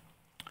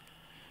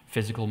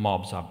 Physical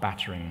mobs are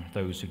battering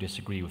those who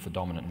disagree with the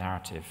dominant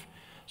narrative.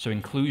 So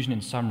inclusion,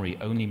 in summary,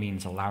 only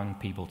means allowing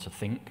people to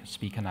think,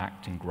 speak, and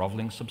act in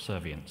groveling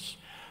subservience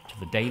to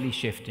the daily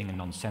shifting and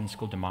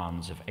nonsensical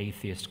demands of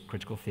atheist,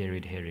 critical theory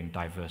adhering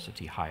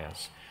diversity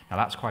hires. Now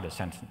that's quite a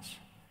sentence.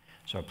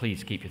 So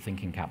please keep your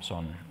thinking caps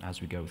on as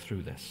we go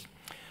through this.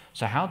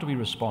 So how do we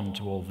respond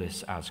to all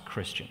this as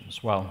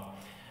Christians? Well,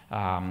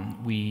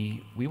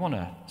 we want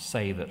to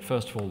say that,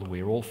 first of all, that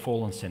we are all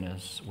fallen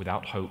sinners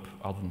without hope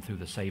other than through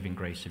the saving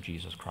grace of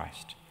Jesus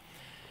Christ.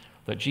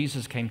 That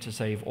Jesus came to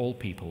save all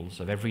peoples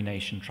of every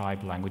nation,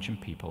 tribe, language,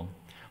 and people.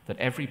 That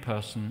every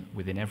person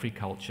within every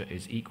culture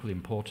is equally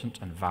important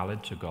and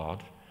valid to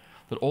God.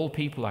 That all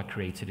people are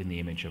created in the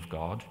image of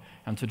God.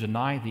 And to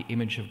deny the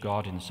image of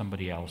God in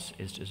somebody else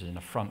is an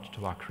affront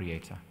to our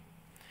Creator.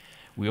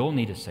 We all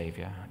need a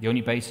Savior. The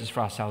only basis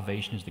for our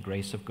salvation is the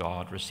grace of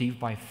God, received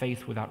by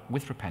faith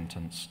with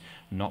repentance,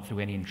 not through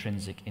any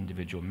intrinsic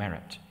individual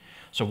merit.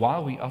 So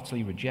while we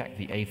utterly reject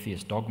the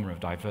atheist dogma of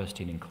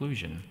diversity and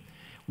inclusion,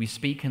 we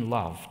speak in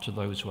love to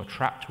those who are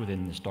trapped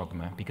within this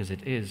dogma, because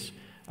it is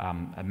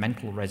a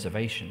mental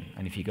reservation.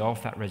 And if you go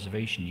off that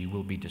reservation, you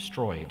will be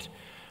destroyed,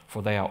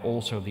 for they are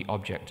also the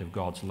object of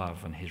God's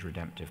love and his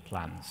redemptive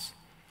plans.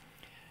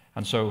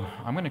 And so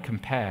I'm going to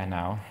compare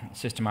now,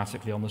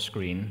 systematically on the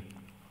screen.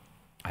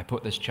 I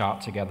put this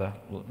chart together,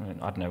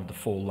 I don't know, the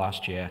fall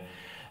last year,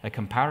 a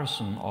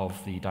comparison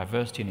of the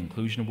diversity and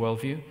inclusion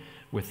worldview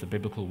with the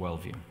biblical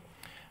worldview.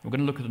 We're going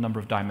to look at a number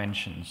of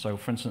dimensions. So,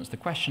 for instance, the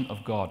question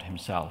of God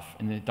himself.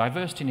 In the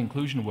diversity and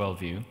inclusion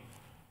worldview,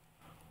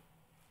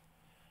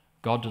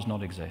 God does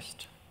not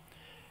exist.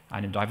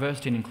 And in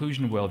diversity and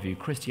inclusion worldview,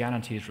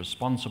 Christianity is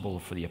responsible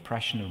for the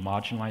oppression of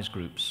marginalized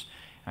groups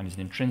and is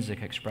an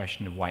intrinsic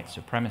expression of white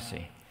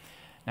supremacy.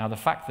 Now, the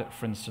fact that,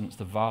 for instance,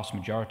 the vast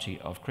majority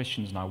of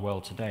Christians in our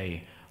world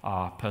today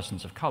are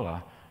persons of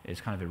color is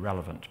kind of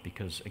irrelevant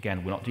because,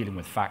 again, we're not dealing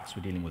with facts,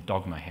 we're dealing with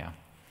dogma here.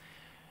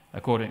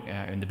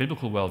 In the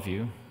biblical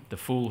worldview, the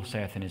fool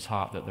saith in his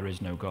heart that there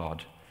is no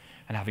God.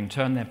 And having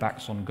turned their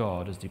backs on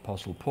God, as the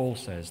Apostle Paul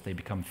says, they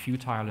become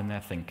futile in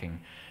their thinking,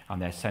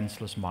 and their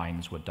senseless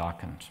minds were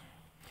darkened.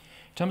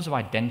 In terms of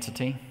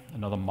identity,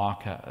 another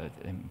marker,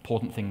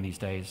 important thing these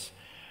days,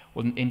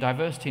 well, in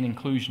diversity and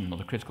inclusion, or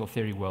the critical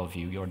theory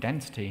worldview, your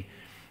identity,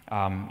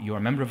 you're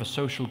a member of a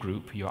social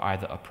group, you're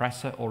either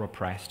oppressor or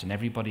oppressed, and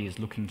everybody is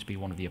looking to be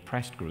one of the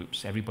oppressed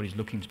groups, everybody's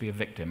looking to be a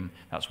victim,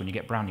 that's when you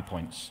get brownie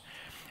points,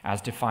 as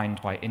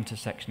defined by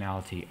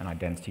intersectionality and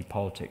identity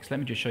politics. Let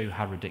me just show you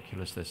how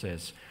ridiculous this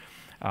is.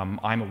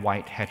 I'm a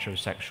white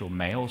heterosexual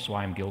male, so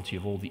I am guilty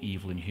of all the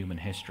evil in human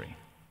history.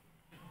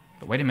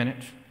 But wait a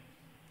minute,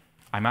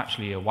 I'm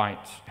actually a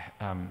white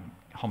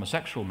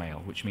homosexual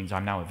male, which means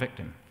I'm now a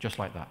victim, just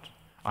like that.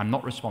 I'm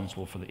not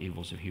responsible for the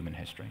evils of human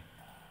history.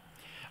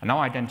 And now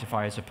I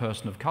identify as a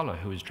person of color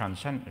who is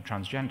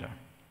transgender.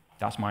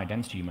 That's my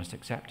identity, you must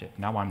accept it.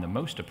 Now I'm the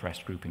most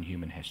oppressed group in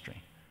human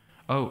history.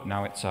 Oh,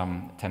 now it's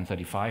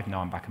 10:35,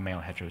 now I'm back a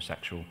male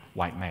heterosexual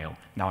white male.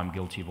 Now I'm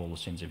guilty of all the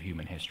sins of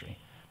human history.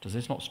 Does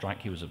this not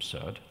strike you as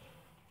absurd?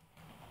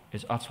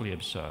 It's utterly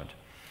absurd.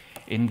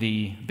 In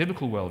the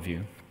biblical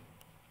worldview,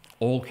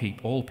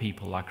 all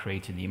people are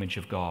created in the image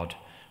of God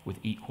with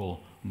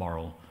equal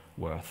moral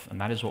worth, and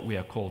that is what we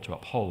are called to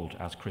uphold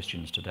as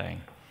Christians today.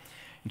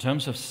 In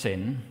terms of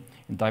sin,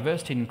 in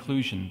diversity and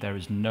inclusion, there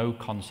is no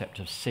concept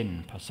of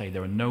sin per se.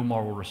 There are no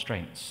moral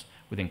restraints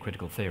within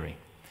critical theory.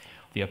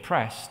 The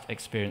oppressed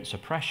experience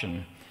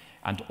oppression,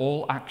 and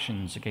all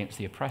actions against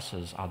the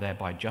oppressors are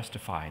thereby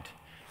justified,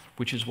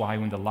 which is why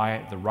when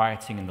the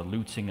rioting and the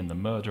looting and the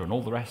murder and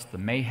all the rest, the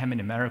mayhem in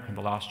America in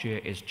the last year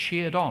is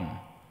cheered on,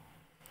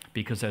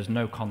 because there's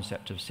no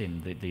concept of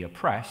sin. The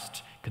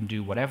oppressed can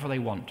do whatever they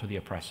want to the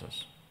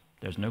oppressors.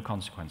 There's no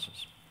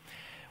consequences.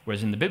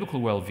 Whereas in the biblical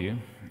worldview,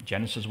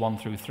 Genesis 1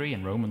 through 3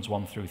 and Romans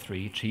 1 through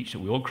 3 teach that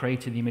we all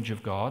created in the image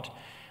of God.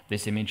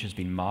 This image has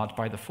been marred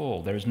by the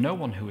fall. There is no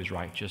one who is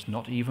righteous,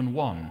 not even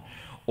one.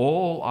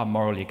 All are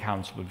morally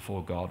accountable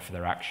before God for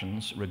their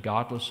actions,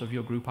 regardless of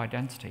your group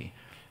identity.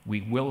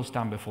 We will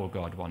stand before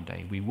God one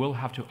day. We will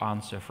have to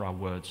answer for our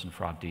words and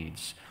for our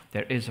deeds.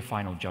 There is a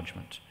final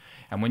judgment.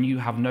 And when you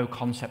have no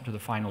concept of the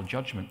final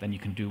judgment, then you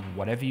can do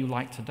whatever you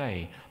like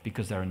today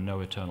because there are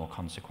no eternal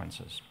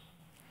consequences.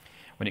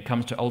 When it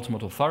comes to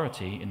ultimate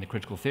authority in the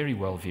critical theory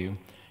worldview,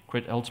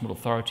 ultimate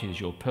authority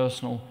is your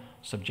personal,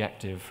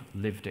 subjective,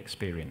 lived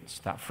experience.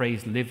 That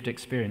phrase lived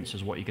experience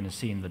is what you're going to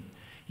see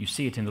you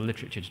see it in the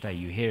literature today.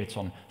 You hear it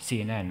on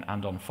CNN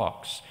and on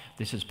Fox.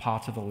 This is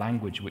part of the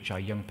language which our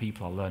young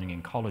people are learning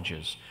in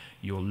colleges.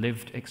 Your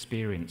lived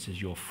experience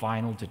is your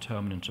final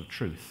determinant of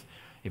truth.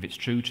 If it's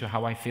true to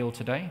how I feel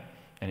today,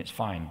 then it's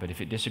fine. But if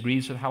it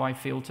disagrees with how I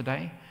feel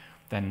today,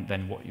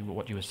 then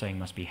what you are saying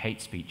must be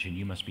hate speech and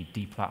you must be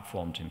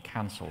deplatformed and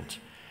cancelled.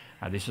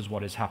 This is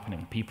what is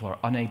happening. People are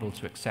unable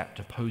to accept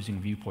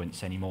opposing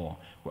viewpoints anymore.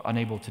 We're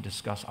unable to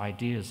discuss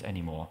ideas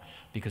anymore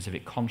because if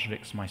it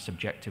contradicts my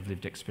subjective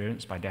lived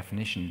experience, by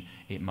definition,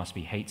 it must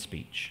be hate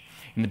speech.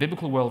 In the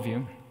biblical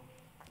worldview,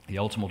 the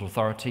ultimate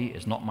authority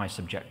is not my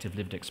subjective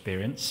lived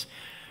experience,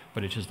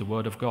 but it is the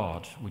Word of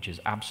God, which is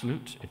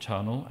absolute,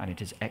 eternal, and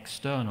it is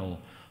external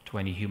to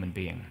any human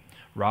being.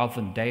 Rather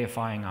than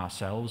deifying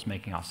ourselves,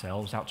 making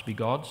ourselves out to be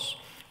gods,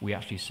 we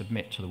actually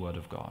submit to the Word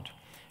of God.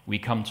 We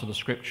come to the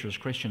Scripture as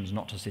Christians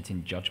not to sit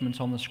in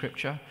judgment on the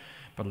Scripture,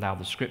 but allow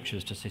the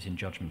Scriptures to sit in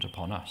judgment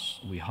upon us.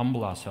 We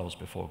humble ourselves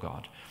before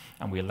God,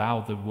 and we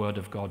allow the Word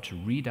of God to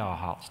read our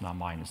hearts and our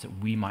minds that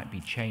we might be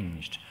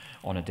changed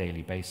on a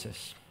daily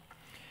basis.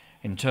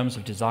 In terms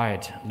of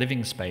desired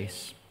living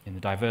space, in the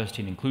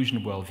diversity and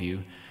inclusion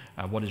worldview,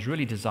 what is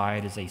really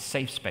desired is a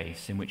safe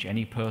space in which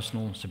any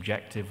personal,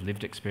 subjective,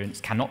 lived experience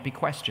cannot be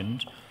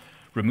questioned,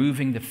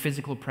 removing the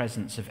physical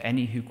presence of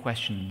any who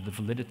question the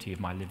validity of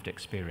my lived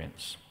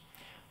experience.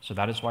 So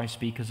that is why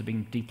speakers are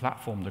being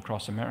deplatformed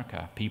across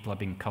America. People are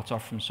being cut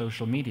off from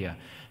social media.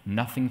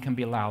 Nothing can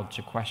be allowed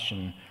to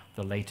question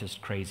the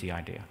latest crazy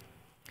idea.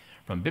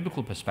 From a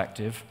biblical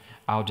perspective,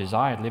 our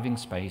desired living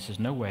space is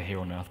nowhere here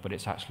on earth, but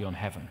it's actually on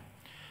heaven,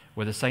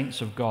 where the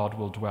saints of God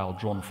will dwell,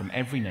 drawn from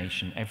every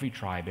nation, every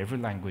tribe, every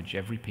language,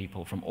 every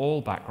people, from all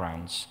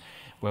backgrounds,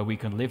 where we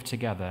can live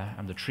together,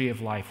 and the tree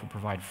of life will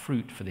provide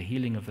fruit for the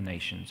healing of the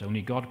nations.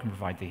 Only God can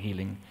provide the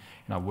healing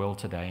in our world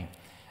today,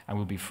 and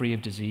we'll be free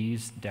of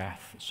disease,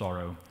 death,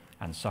 sorrow,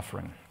 and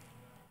suffering.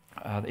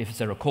 Is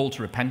there a call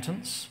to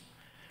repentance?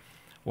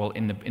 Well,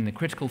 in the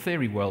critical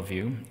theory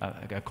worldview,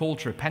 a call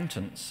to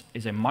repentance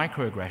is a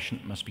microaggression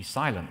that must be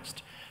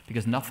silenced,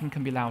 because nothing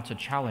can be allowed to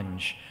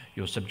challenge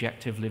your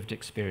subjective lived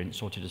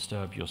experience or to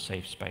disturb your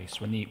safe space.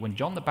 When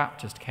John the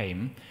Baptist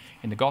came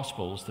in the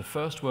Gospels, the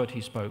first word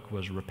he spoke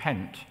was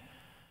repent.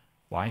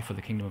 Why? For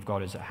the kingdom of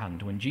God is at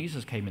hand. When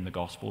Jesus came in the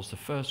Gospels, the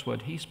first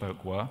word he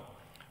spoke were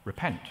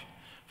repent,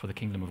 for the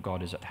kingdom of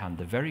God is at hand.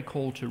 The very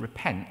call to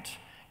repent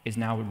is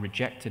now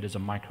rejected as a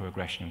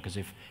microaggression. Because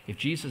if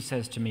Jesus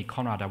says to me,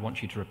 Conrad, I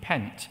want you to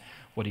repent,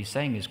 what he's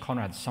saying is,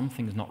 Conrad,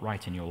 something's not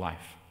right in your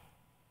life.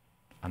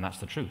 And that's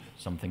the truth.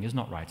 Something is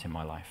not right in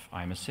my life.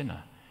 I am a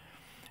sinner.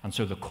 And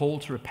so the call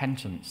to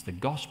repentance, the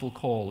gospel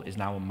call, is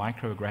now a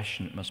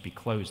microaggression. It must be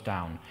closed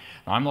down.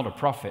 Now, I'm not a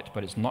prophet,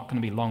 but it's not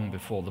going to be long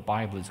before the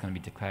Bible is going to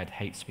be declared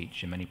hate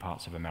speech in many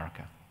parts of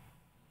America.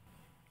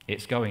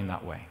 It's going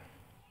that way.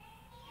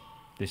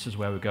 This is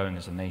where we're going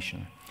as a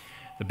nation.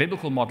 The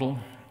biblical model,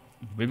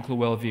 the biblical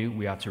worldview,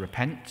 we are to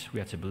repent, we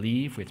are to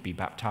believe, we are to be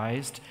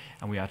baptized,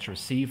 and we are to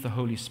receive the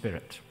Holy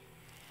Spirit.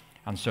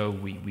 And so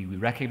we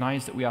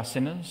recognize that we are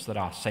sinners, that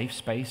our safe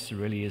space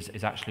really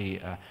is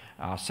actually,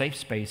 our safe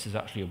space is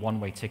actually a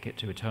one-way ticket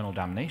to eternal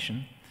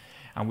damnation.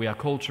 And we are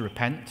called to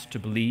repent, to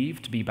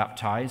believe, to be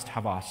baptized,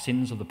 have our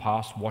sins of the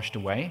past washed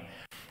away,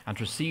 and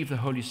to receive the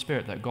Holy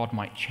Spirit that God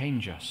might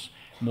change us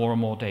more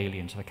and more daily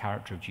into the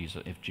character of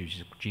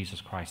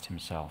Jesus Christ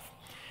himself.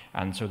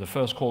 And so the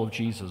first call of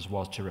Jesus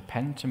was to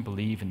repent and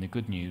believe in the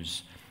good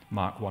news,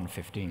 Mark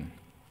 1:15.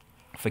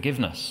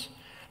 Forgiveness.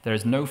 There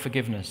is no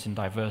forgiveness in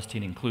diversity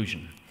and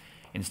inclusion.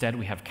 Instead,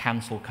 we have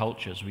cancel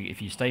cultures.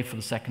 If you stay for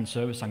the second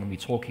service, I'm going to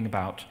be talking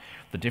about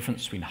the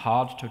difference between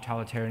hard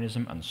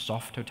totalitarianism and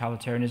soft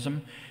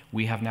totalitarianism.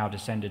 We have now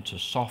descended to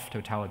soft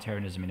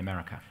totalitarianism in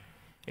America.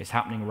 It's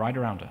happening right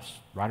around us,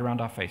 right around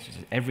our faces.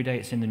 Every day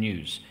it's in the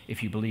news,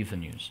 if you believe the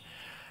news.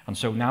 And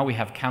so now we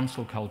have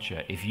cancel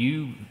culture. If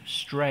you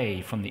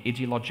stray from the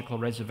ideological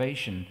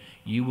reservation,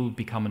 you will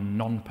become a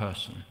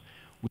non-person.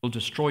 We'll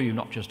destroy you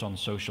not just on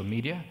social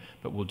media,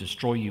 but we'll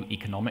destroy you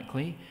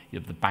economically.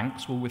 The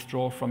banks will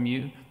withdraw from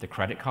you. The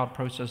credit card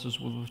processors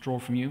will withdraw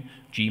from you.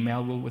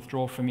 Gmail will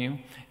withdraw from you.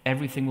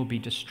 Everything will be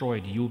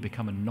destroyed. You'll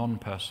become a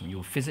non-person.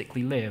 You'll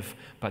physically live,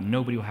 but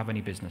nobody will have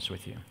any business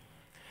with you.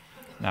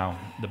 Now,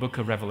 the book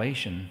of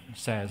Revelation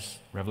says,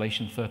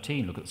 Revelation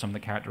 13, look at some of the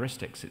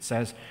characteristics. It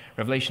says,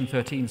 Revelation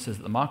 13 says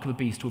that the mark of the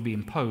beast will be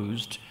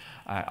imposed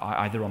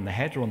either on the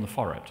head or on the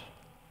forehead.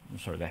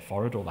 Sorry, their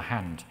forehead or the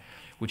hand,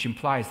 which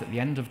implies that at the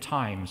end of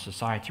time,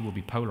 society will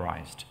be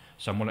polarized.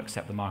 Some will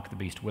accept the mark of the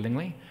beast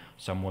willingly.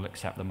 Some will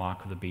accept the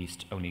mark of the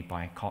beast only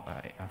by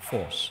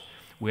force.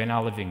 We are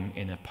now living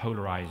in a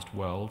polarized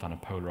world and a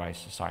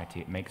polarized society.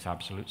 It makes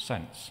absolute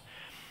sense.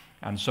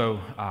 And so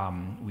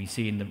we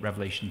see in the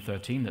Revelation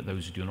 13 that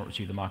those who do not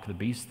receive the mark of the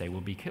beast, they will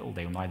be killed.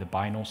 They will neither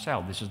buy nor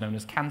sell. This is known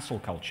as cancel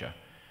culture.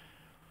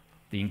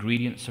 The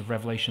ingredients of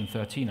Revelation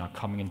 13 are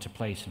coming into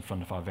place in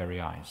front of our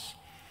very eyes.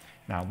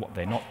 Now,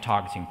 they're not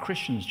targeting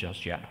Christians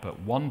just yet,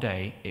 but one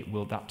day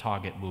that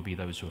target will be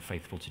those who are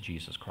faithful to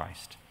Jesus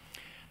Christ.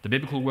 The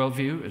biblical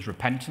worldview is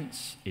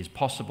repentance is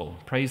possible.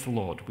 Praise the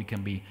Lord. We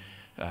can be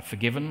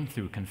forgiven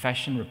through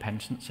confession,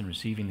 repentance, and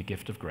receiving the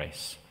gift of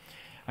grace.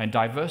 And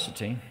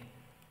diversity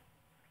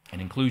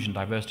and inclusion,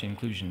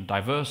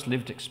 diverse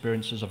lived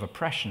experiences of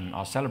oppression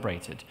are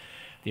celebrated.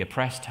 The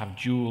oppressed have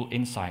dual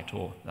insight,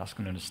 or that's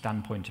known as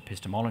standpoint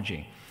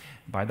epistemology.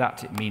 By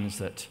that, it means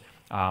that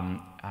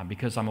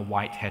because I'm a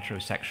white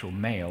heterosexual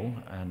male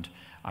and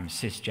I'm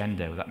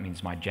cisgender, that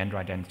means my gender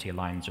identity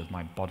aligns with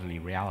my bodily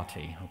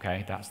reality,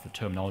 okay? That's the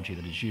terminology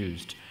that is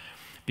used.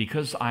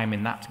 Because I'm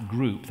in that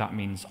group, that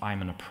means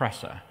I'm an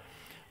oppressor.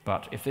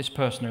 But if this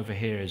person over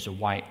here is a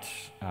white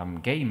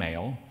gay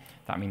male,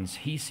 that means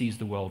he sees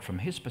the world from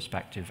his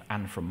perspective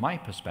and from my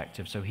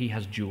perspective, so he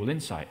has dual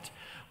insight.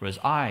 Whereas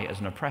I,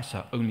 as an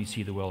oppressor, only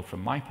see the world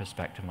from my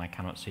perspective and I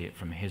cannot see it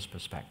from his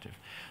perspective.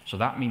 So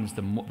that means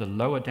the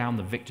lower down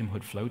the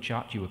victimhood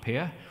flowchart you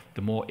appear,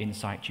 the more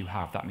insight you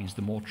have. That means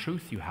the more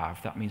truth you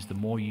have. That means the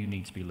more you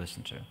need to be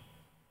listened to.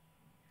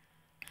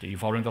 Are you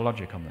following the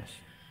logic on this?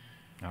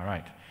 All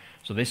right.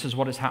 So this is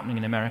what is happening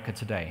in America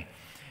today.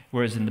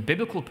 Whereas in the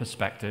biblical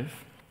perspective,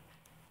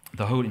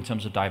 in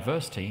terms of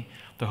diversity,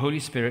 the Holy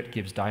Spirit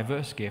gives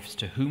diverse gifts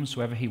to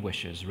whomsoever he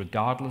wishes,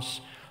 regardless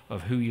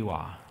of who you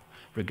are,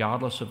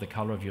 regardless of the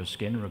color of your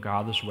skin,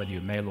 regardless of whether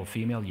you're male or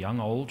female, young,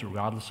 old,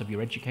 regardless of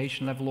your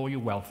education level or your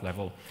wealth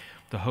level.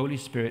 The Holy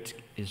Spirit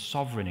is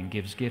sovereign and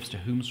gives gifts to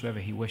whomsoever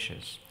he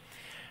wishes.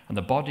 And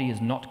the body is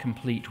not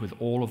complete with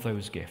all of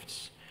those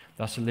gifts,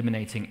 thus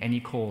eliminating any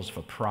cause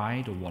for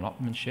pride or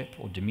one-upmanship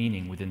or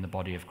demeaning within the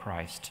body of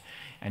Christ.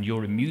 And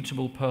your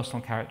immutable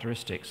personal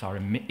characteristics are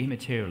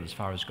immaterial as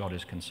far as God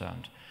is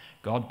concerned.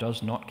 God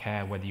does not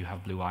care whether you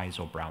have blue eyes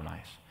or brown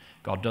eyes.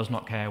 God does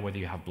not care whether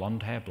you have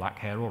blonde hair, black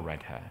hair, or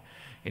red hair.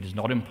 It is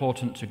not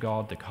important to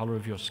God the color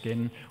of your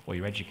skin or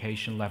your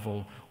education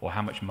level or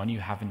how much money you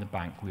have in the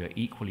bank. We are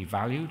equally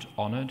valued,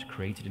 honored,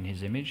 created in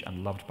his image,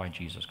 and loved by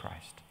Jesus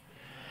Christ.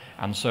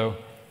 And so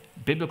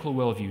biblical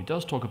worldview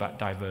does talk about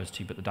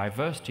diversity, but the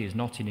diversity is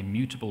not in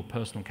immutable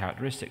personal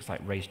characteristics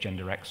like race,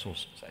 gender,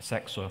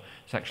 sex, or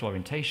sexual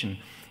orientation.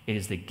 It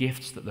is the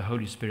gifts that the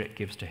Holy Spirit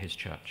gives to his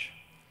church.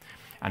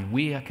 And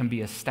we can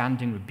be a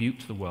standing rebuke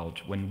to the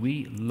world when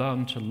we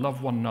learn to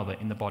love one another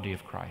in the body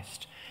of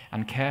Christ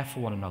and care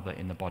for one another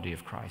in the body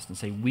of Christ and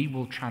say we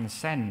will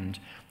transcend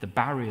the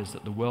barriers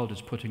that the world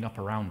is putting up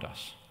around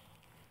us.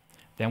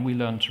 Then we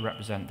learn to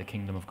represent the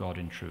kingdom of God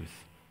in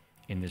truth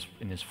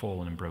in this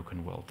fallen and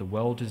broken world. The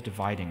world is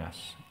dividing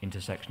us,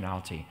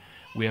 intersectionality.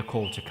 We are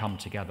called to come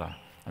together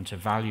and to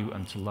value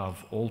and to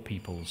love all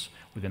peoples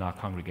within our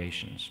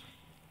congregations.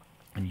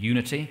 And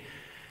unity,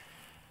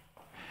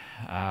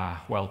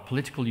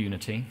 political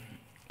unity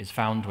is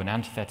found when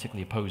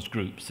antithetically opposed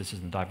groups, this is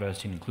the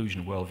diversity and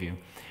inclusion worldview,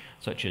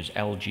 such as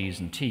LGs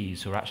and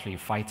Ts, who are actually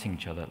fighting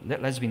each other.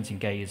 Lesbians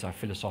and gays are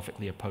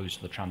philosophically opposed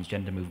to the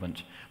transgender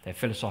movement. They're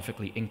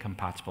philosophically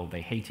incompatible.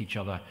 They hate each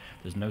other.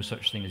 There's no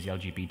such thing as the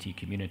LGBT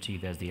community.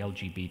 There's the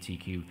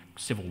LGBTQ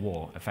civil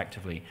war,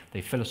 effectively.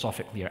 They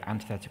philosophically are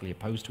antithetically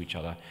opposed to each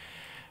other.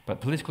 But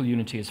political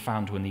unity is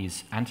found when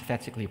these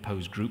antithetically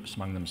opposed groups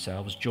among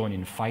themselves join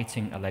in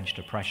fighting alleged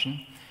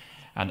oppression,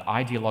 and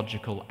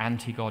ideological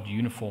anti-God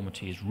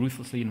uniformity is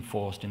ruthlessly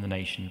enforced in the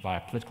nation via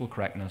political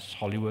correctness,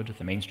 Hollywood,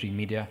 the mainstream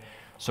media,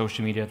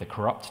 social media, the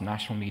corrupt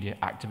national media,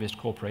 activist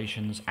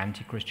corporations,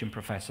 anti-Christian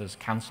professors,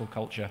 cancel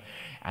culture,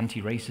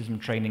 anti-racism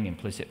training,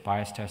 implicit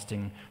bias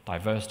testing,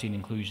 diversity and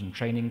inclusion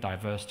training,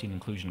 diversity and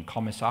inclusion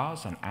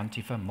commissars, and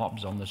Antifa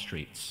mobs on the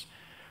streets.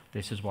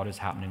 This is what is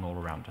happening all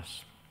around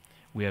us.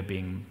 We are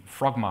being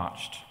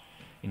frog-marched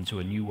into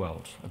a new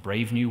world, a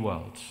brave new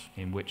world,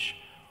 in which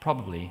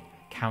probably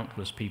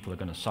countless people are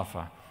going to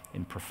suffer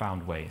in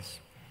profound ways.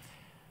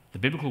 The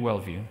biblical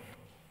worldview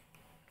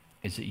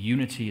is that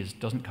unity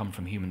doesn't come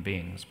from human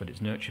beings, but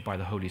it's nurtured by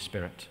the Holy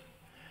Spirit.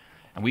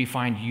 And we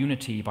find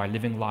unity by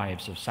living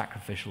lives of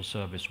sacrificial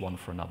service one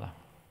for another.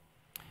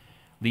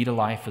 Lead a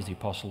life, as the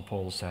Apostle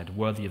Paul said,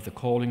 worthy of the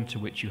calling to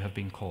which you have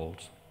been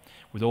called,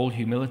 with all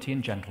humility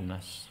and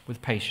gentleness,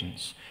 with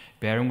patience,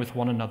 bearing with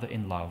one another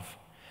in love,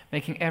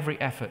 making every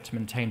effort to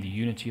maintain the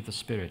unity of the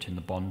Spirit in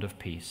the bond of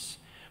peace.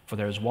 For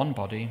there is one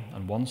body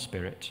and one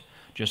Spirit,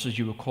 just as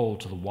you were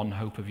called to the one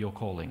hope of your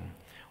calling,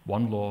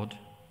 one Lord,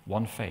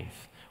 one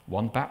faith,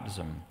 one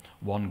baptism,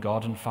 one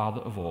God and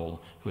Father of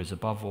all, who is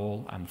above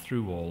all and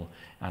through all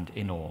and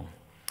in all.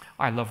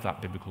 I love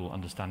that biblical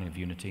understanding of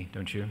unity,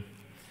 don't you?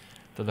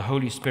 That the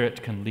Holy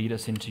Spirit can lead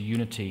us into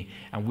unity,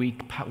 and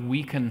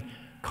we can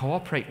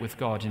cooperate with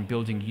God in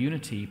building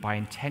unity by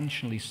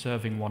intentionally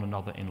serving one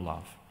another in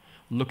love,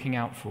 looking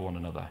out for one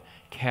another,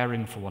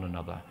 caring for one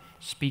another,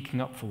 speaking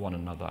up for one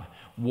another,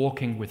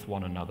 walking with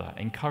one another,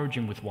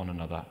 encouraging with one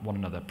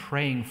another,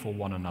 praying for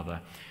one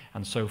another,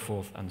 and so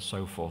forth and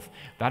so forth.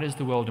 That is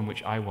the world in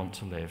which I want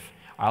to live.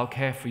 I'll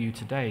care for you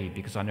today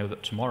because I know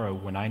that tomorrow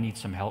when I need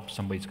some help,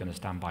 somebody's going to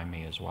stand by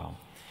me as well.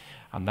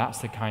 And that's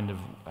the kind of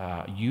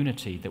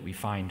unity that we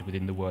find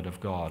within the Word of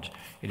God.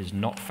 It is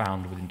not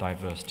found within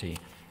diversity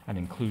and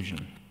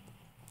inclusion.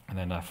 And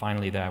then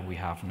finally there we've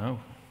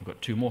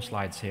got two more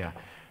slides here.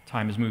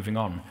 Time is moving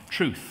on.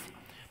 Truth.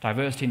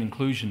 Diversity and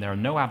inclusion, there are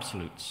no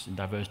absolutes in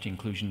diversity and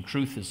inclusion.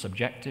 Truth is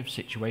subjective,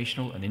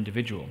 situational, and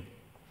individual.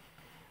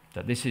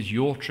 That this is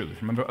your truth.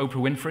 Remember Oprah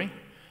Winfrey?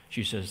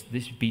 She says,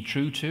 this be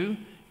true to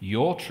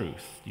your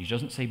truth. She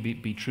doesn't say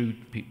be true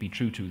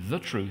to the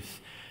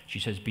truth. She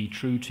says be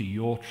true to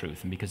your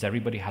truth. And because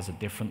everybody has a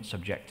different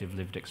subjective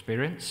lived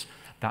experience,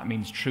 that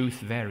means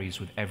truth varies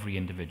with every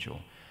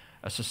individual.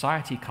 A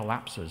society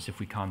collapses if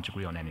we can't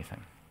agree on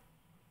anything.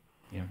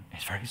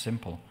 It's very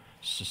simple.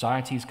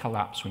 Societies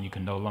collapse when you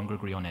can no longer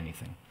agree on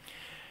anything.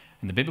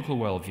 In the biblical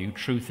worldview,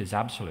 truth is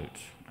absolute,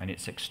 and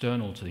it's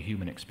external to the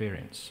human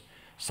experience.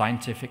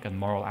 Scientific and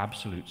moral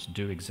absolutes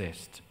do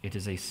exist. It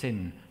is a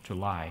sin to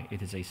lie.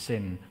 It is a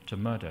sin to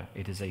murder.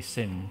 It is a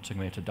sin to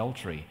commit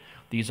adultery.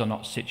 These are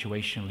not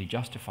situationally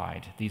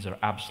justified. These are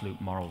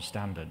absolute moral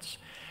standards.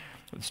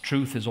 This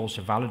truth is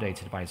also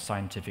validated by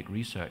scientific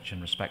research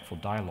and respectful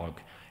dialogue,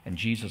 and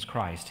Jesus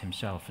Christ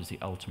himself is the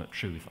ultimate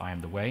truth. I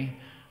am the way,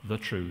 the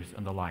truth,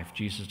 and the life.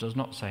 Jesus does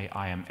not say,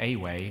 I am a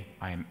way,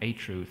 I am a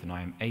truth, and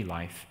I am a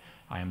life.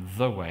 I am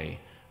the way,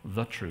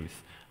 the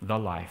truth, the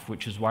life,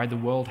 which is why the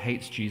world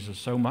hates Jesus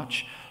so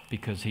much,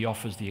 because he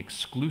offers the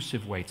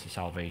exclusive way to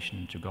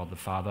salvation, to God the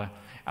Father,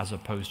 as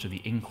opposed to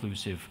the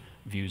inclusive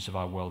views of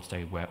our world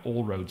today, where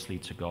all roads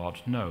lead to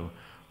God. No,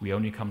 we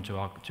only come to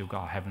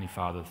our Heavenly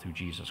Father through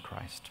Jesus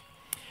Christ.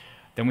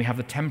 Then we have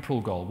the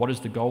temporal goal. What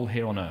is the goal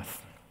here on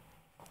earth?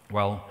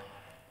 Well,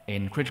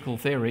 in critical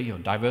theory, or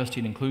diversity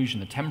and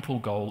inclusion, the temporal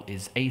goal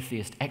is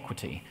atheist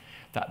equity,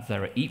 that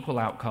there are equal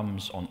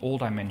outcomes on all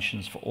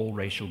dimensions for all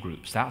racial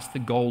groups. That's the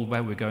goal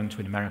where we're going to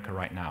in America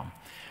right now.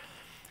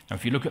 Now,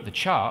 if you look at the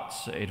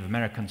charts of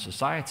American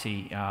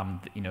society,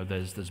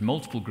 there's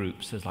multiple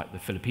groups. There's like the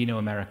Filipino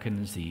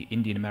Americans, the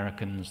Indian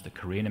Americans, the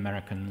Korean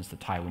Americans, the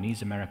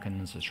Taiwanese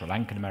Americans, the Sri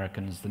Lankan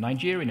Americans, the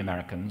Nigerian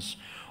Americans,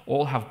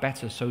 all have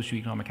better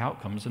socioeconomic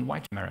outcomes than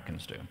white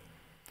Americans do.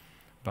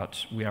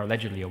 But we are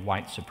allegedly a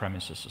white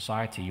supremacist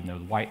society, even though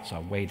the whites are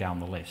way down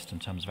the list in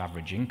terms of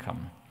average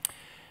income.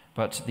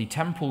 But the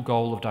temporal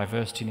goal of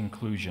diversity and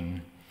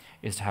inclusion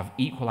is to have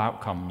equal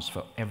outcomes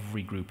for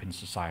every group in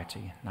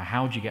society. Now,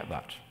 how do you get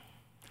that?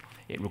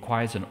 It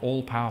requires an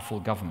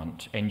all-powerful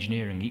government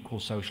engineering equal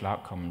social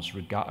outcomes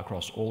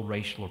across all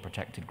racial or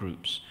protected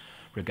groups,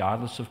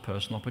 regardless of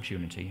personal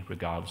opportunity,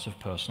 regardless of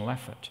personal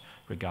effort,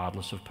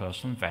 regardless of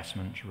personal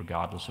investment,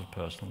 regardless of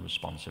personal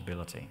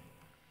responsibility.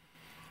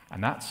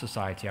 And that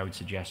society, I would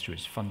suggest to you,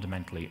 is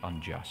fundamentally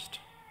unjust.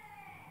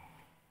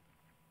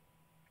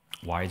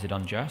 Why is it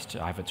unjust?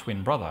 I have a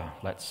twin brother.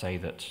 Let's say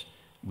that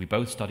we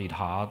both studied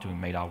hard and we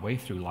made our way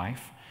through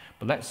life,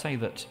 but let's say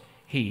that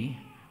he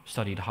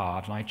studied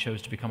hard and I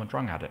chose to become a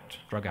drug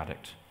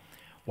addict.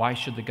 Why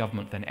should the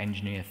government then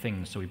engineer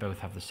things so we both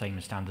have the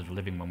same standard of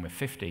living when we're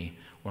 50,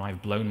 when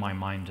I've blown my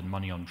mind and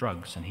money on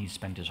drugs and he's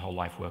spent his whole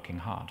life working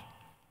hard?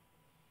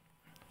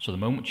 So the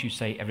moment you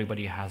say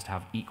everybody has to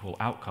have equal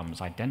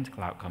outcomes,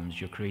 identical outcomes,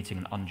 you're creating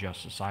an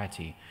unjust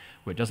society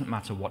where it doesn't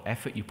matter what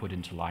effort you put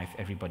into life,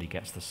 everybody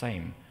gets the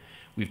same.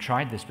 We've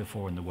tried this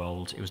before in the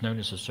world. It was known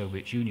as the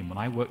Soviet Union. When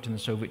I worked in the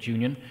Soviet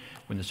Union,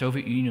 when the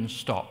Soviet Union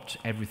stopped,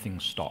 everything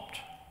stopped.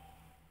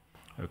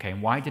 Okay,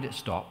 and why did it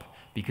stop?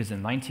 Because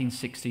in the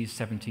 1960s,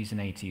 70s, and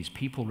 80s,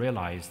 people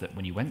realized that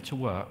when you went to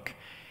work,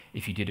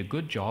 if you did a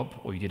good job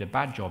or you did a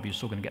bad job, you're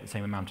still going to get the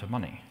same amount of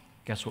money.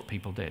 Guess what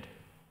people did?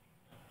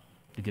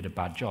 They did a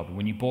bad job.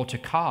 When you bought a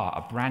car,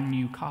 a brand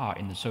new car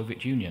in the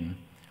Soviet Union,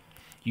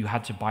 you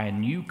had to buy a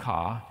new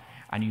car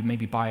and you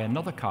maybe buy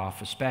another car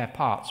for spare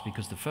parts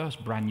because the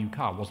first brand new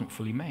car wasn't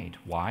fully made.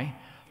 Why?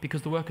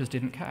 Because the workers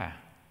didn't care.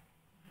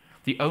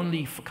 The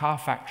only car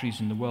factories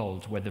in the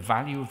world where the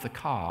value of the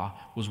car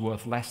was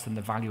worth less than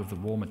the value of the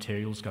raw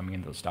materials coming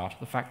into the start of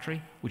the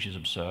factory, which is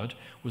absurd,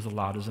 was the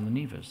Ladas and the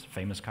Nivas,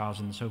 famous cars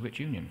in the Soviet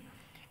Union.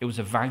 It was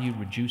a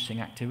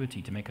value-reducing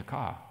activity to make a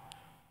car.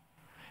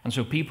 And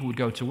so people would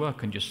go to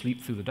work and just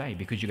sleep through the day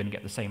because you're going to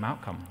get the same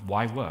outcome.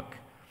 Why work?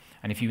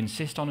 And if you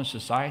insist on a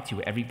society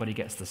where everybody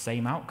gets the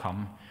same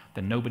outcome,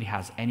 then nobody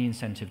has any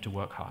incentive to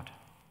work hard.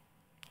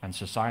 And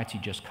society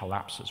just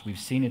collapses. We've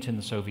seen it in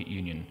the Soviet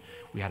Union.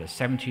 We had a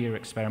 70-year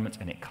experiment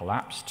and it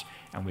collapsed,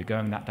 and we're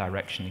going that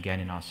direction again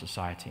in our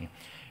society.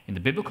 In the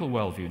biblical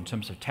worldview, in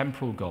terms of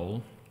temporal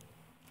goal,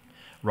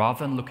 rather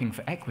than looking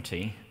for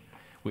equity,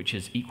 which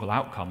is equal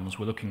outcomes,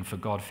 we're looking for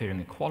God-fearing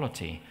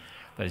equality.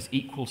 That is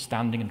equal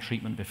standing and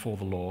treatment before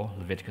the law,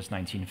 Leviticus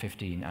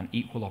 19:15, and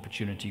equal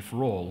opportunity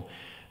for all,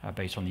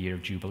 based on the year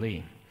of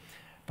Jubilee.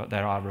 But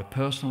there are a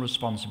personal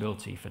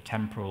responsibility for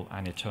temporal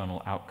and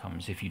eternal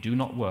outcomes. If you do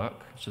not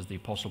work, says the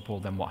Apostle Paul,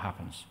 then what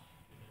happens?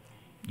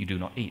 You do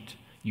not eat.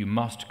 You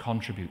must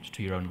contribute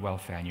to your own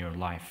welfare and your own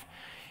life.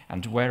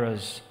 And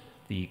whereas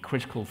the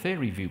critical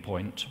theory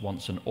viewpoint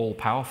wants an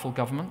all-powerful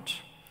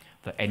government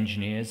that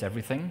engineers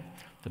everything,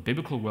 the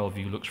biblical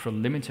worldview looks for a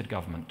limited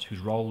government whose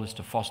role is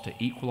to foster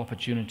equal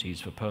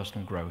opportunities for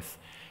personal growth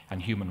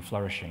and human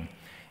flourishing.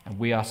 And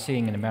we are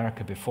seeing in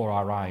America before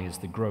our eyes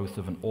the growth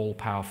of an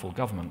all-powerful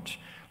government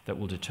that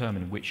will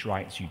determine which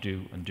rights you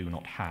do and do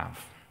not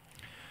have.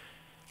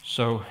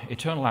 So,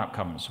 eternal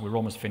outcomes. We're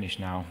almost finished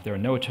now. There are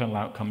no eternal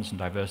outcomes in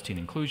diversity and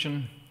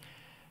inclusion.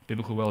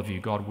 Biblical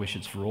worldview, God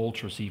wishes for all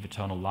to receive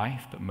eternal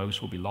life, but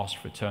most will be lost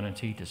for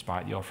eternity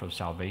despite the offer of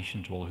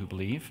salvation to all who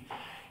believe.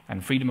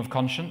 And freedom of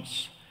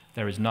conscience,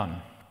 there is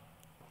none.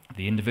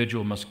 The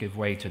individual must give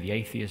way to the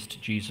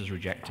atheist,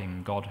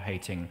 Jesus-rejecting,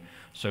 God-hating,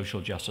 social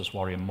justice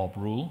warrior mob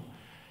rule.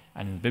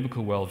 And in the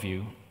biblical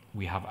worldview,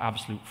 we have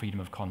absolute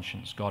freedom of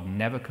conscience. God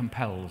never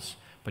compels,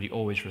 but he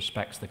always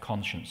respects the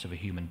conscience of a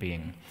human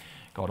being.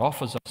 God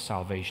offers us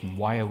salvation.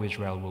 Why, O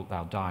Israel, wilt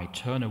thou die?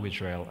 Turn, O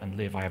Israel, and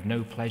live. I have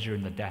no pleasure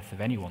in the death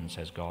of anyone,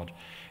 says God.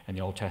 In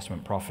the Old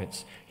Testament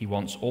prophets, he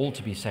wants all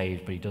to be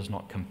saved, but he does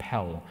not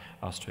compel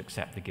us to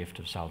accept the gift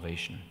of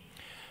salvation.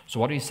 So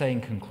what do you say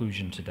in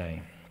conclusion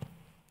today?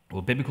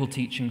 Well, biblical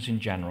teachings in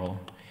general,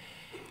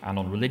 and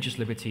on religious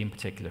liberty in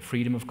particular,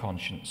 freedom of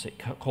conscience,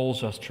 it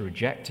calls us to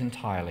reject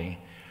entirely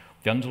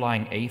the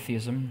underlying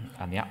atheism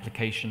and the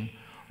application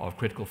of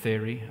critical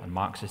theory and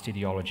Marxist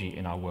ideology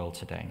in our world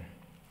today.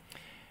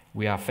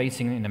 We are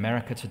facing in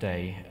America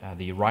today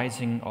the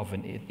rising of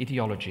an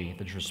ideology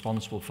that is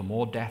responsible for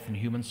more death and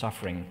human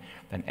suffering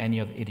than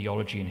any other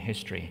ideology in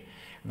history.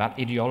 That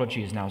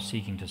ideology is now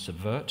seeking to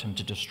subvert and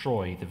to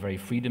destroy the very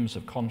freedoms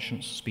of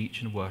conscience,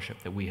 speech, and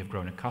worship that we have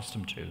grown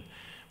accustomed to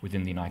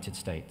within the United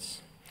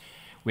States.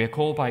 We are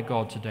called by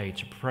God today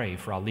to pray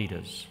for our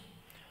leaders,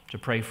 to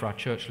pray for our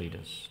church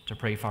leaders, to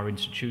pray for our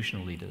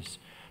institutional leaders,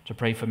 to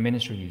pray for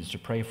ministry leaders, to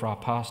pray for our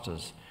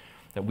pastors,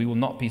 that we will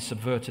not be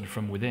subverted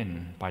from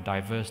within by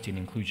diversity and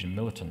inclusion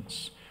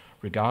militants,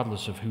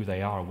 regardless of who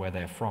they are or where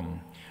they're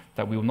from,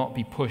 that we will not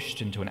be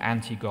pushed into an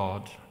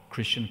anti-God,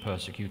 Christian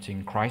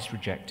persecuting, Christ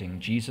rejecting,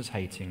 Jesus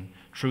hating,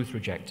 truth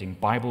rejecting,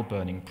 Bible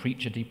burning,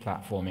 preacher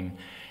deplatforming,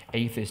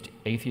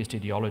 atheist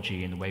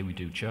ideology in the way we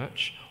do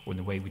church or in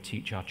the way we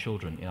teach our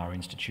children in our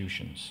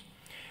institutions.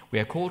 We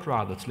are called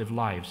rather to live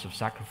lives of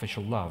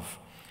sacrificial love,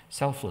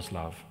 selfless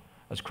love,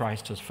 as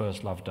Christ has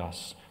first loved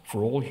us,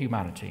 for all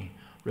humanity,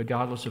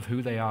 regardless of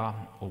who they are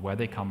or where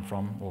they come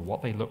from or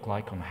what they look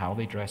like, on how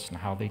they dress and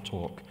how they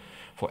talk,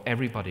 for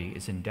everybody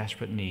is in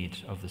desperate need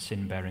of the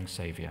sin-bearing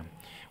Savior.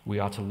 We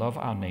are to love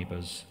our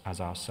neighbors as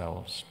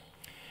ourselves.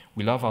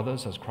 We love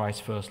others as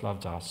Christ first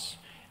loved us,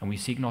 and we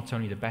seek not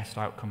only the best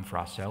outcome for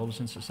ourselves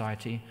in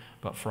society,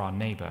 but for our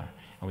neighbor,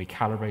 and we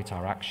calibrate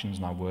our actions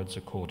and our words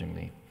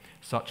accordingly.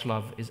 Such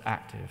love is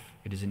active,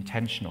 it is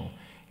intentional,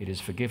 It is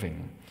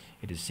forgiving.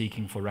 It is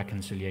seeking for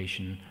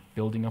reconciliation,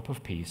 building up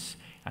of peace,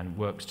 and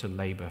works to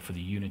labor for the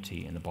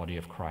unity in the body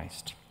of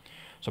Christ.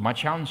 So my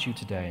challenge to you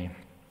today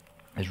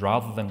is,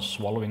 rather than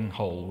swallowing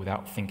whole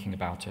without thinking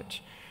about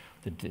it,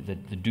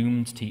 the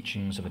doomed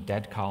teachings of a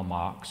dead Karl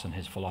Marx and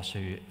his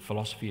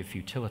philosophy of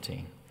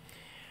futility,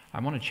 I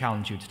want to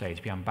challenge you today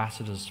to be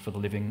ambassadors for the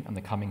living and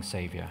the coming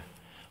Savior.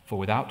 For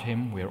without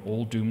him, we are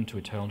all doomed to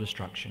eternal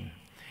destruction.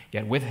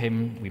 Yet with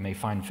him, we may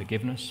find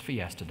forgiveness for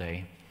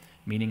yesterday,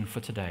 meaning for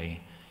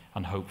today,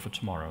 and hope for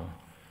tomorrow.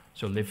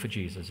 So live for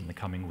Jesus in the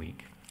coming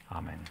week.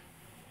 Amen.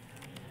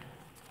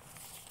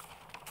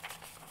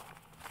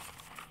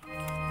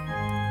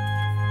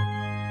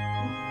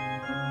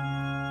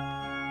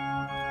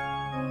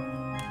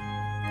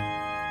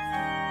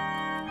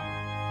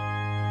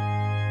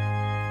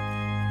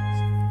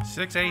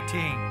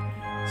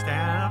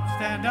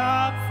 Stand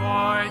up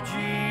for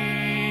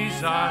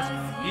Jesus,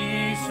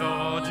 ye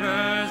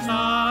soldiers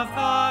of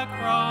the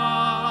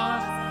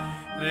cross.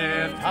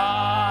 Lift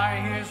high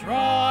his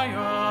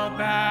royal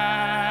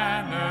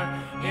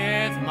banner,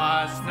 it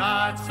must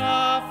not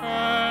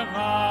suffer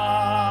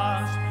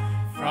loss.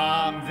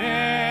 From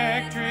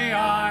victory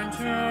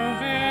unto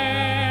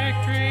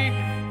victory,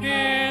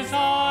 his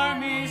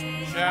armies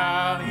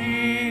shall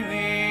he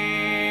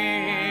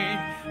lead,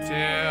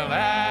 till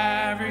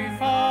every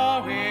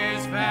foe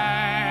is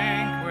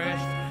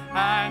vanquished,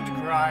 and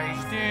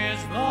Christ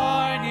is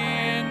Lord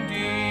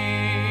indeed.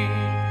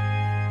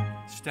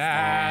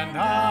 Stand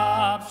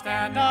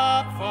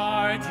up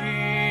for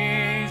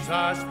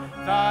Jesus,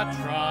 the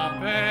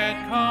trumpet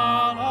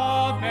call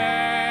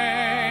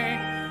obey,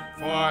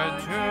 for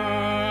to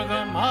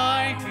the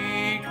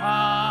mighty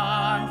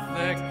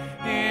conflict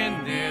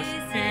in this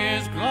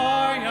his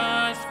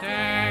glorious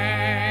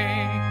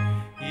day.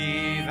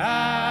 Ye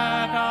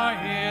that are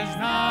his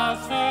now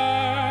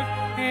serve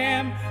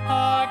him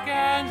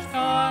against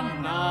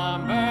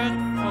unnumbered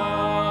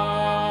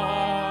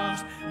foes.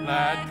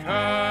 Let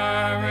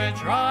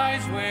courage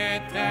rise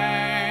with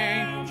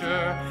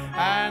danger,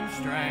 and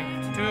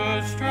strength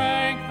to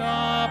strength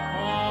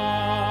oppose.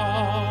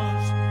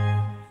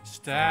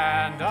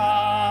 Stand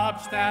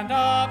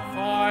up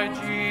for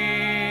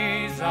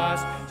Jesus,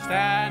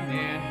 stand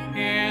in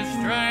his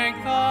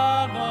strength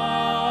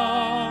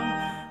alone.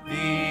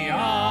 The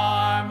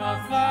arm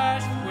of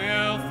flesh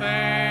will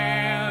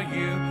fail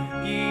you,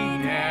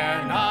 ye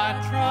dare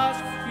not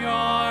trust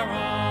your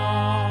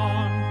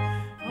own.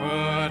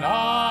 Put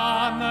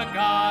on the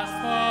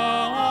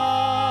gospel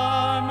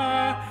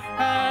armor,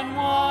 and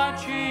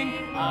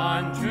watching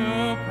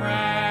unto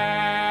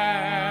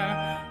prayer,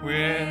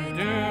 with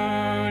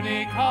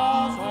duty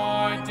calls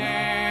or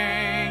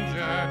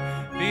danger,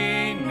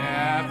 be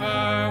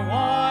never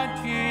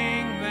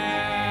wanting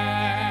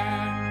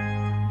there.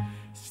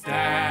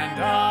 Stand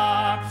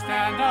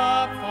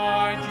up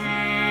for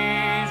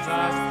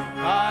Jesus,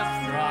 the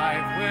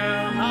strife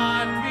will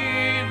not be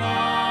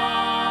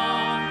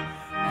long.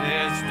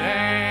 This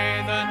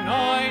day the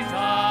noise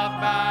of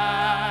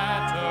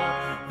battle,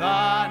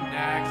 the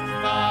next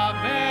the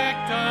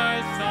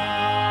victor's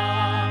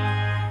song.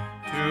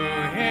 To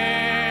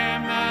him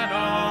that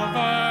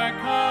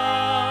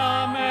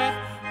overcometh,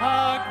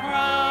 a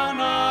crown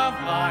of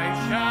life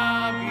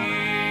shall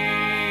be.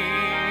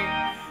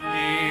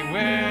 He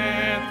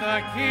with the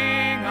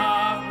King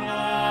of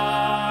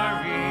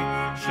glory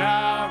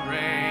shall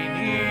reign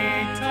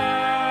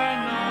eternally.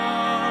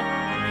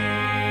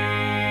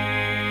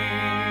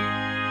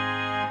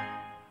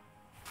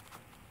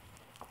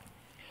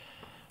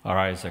 Our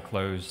eyes are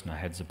closed and our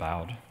heads are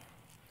bowed.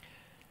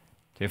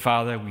 Dear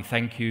Father, we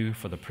thank you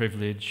for the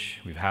privilege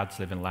we've had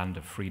to live in a land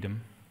of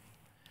freedom.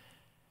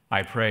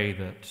 I pray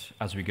that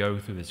as we go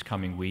through this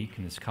coming week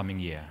and this coming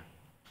year,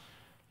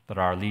 that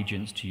our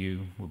allegiance to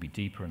you will be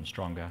deeper and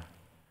stronger,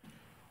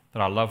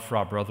 that our love for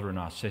our brother and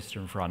our sister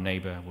and for our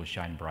neighbor will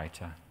shine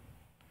brighter,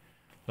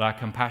 that our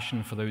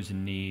compassion for those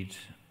in need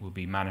will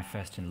be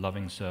manifest in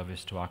loving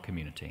service to our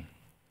community.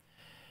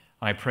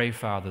 And I pray,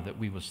 Father, that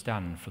we will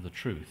stand for the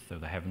truth though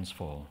the heavens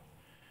fall.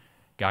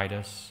 Guide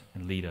us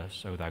and lead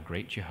us, O thou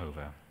great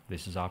Jehovah.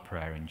 This is our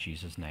prayer in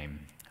Jesus'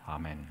 name.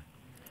 Amen.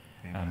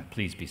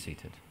 Please be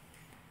seated.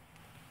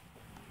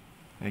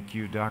 Thank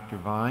you, Dr.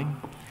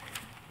 Vine.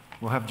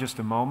 We'll have just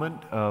a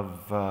moment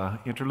of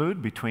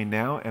interlude between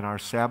now and our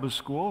Sabbath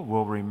school.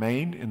 We'll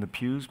remain in the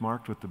pews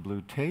marked with the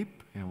blue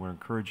tape, and we're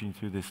encouraging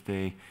through this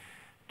day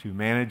to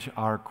manage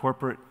our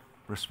corporate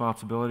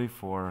responsibility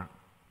for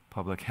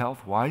public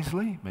health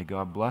wisely. May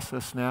God bless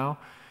us now,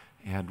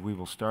 and we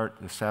will start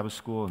the Sabbath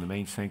school in the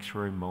main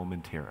sanctuary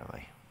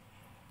momentarily.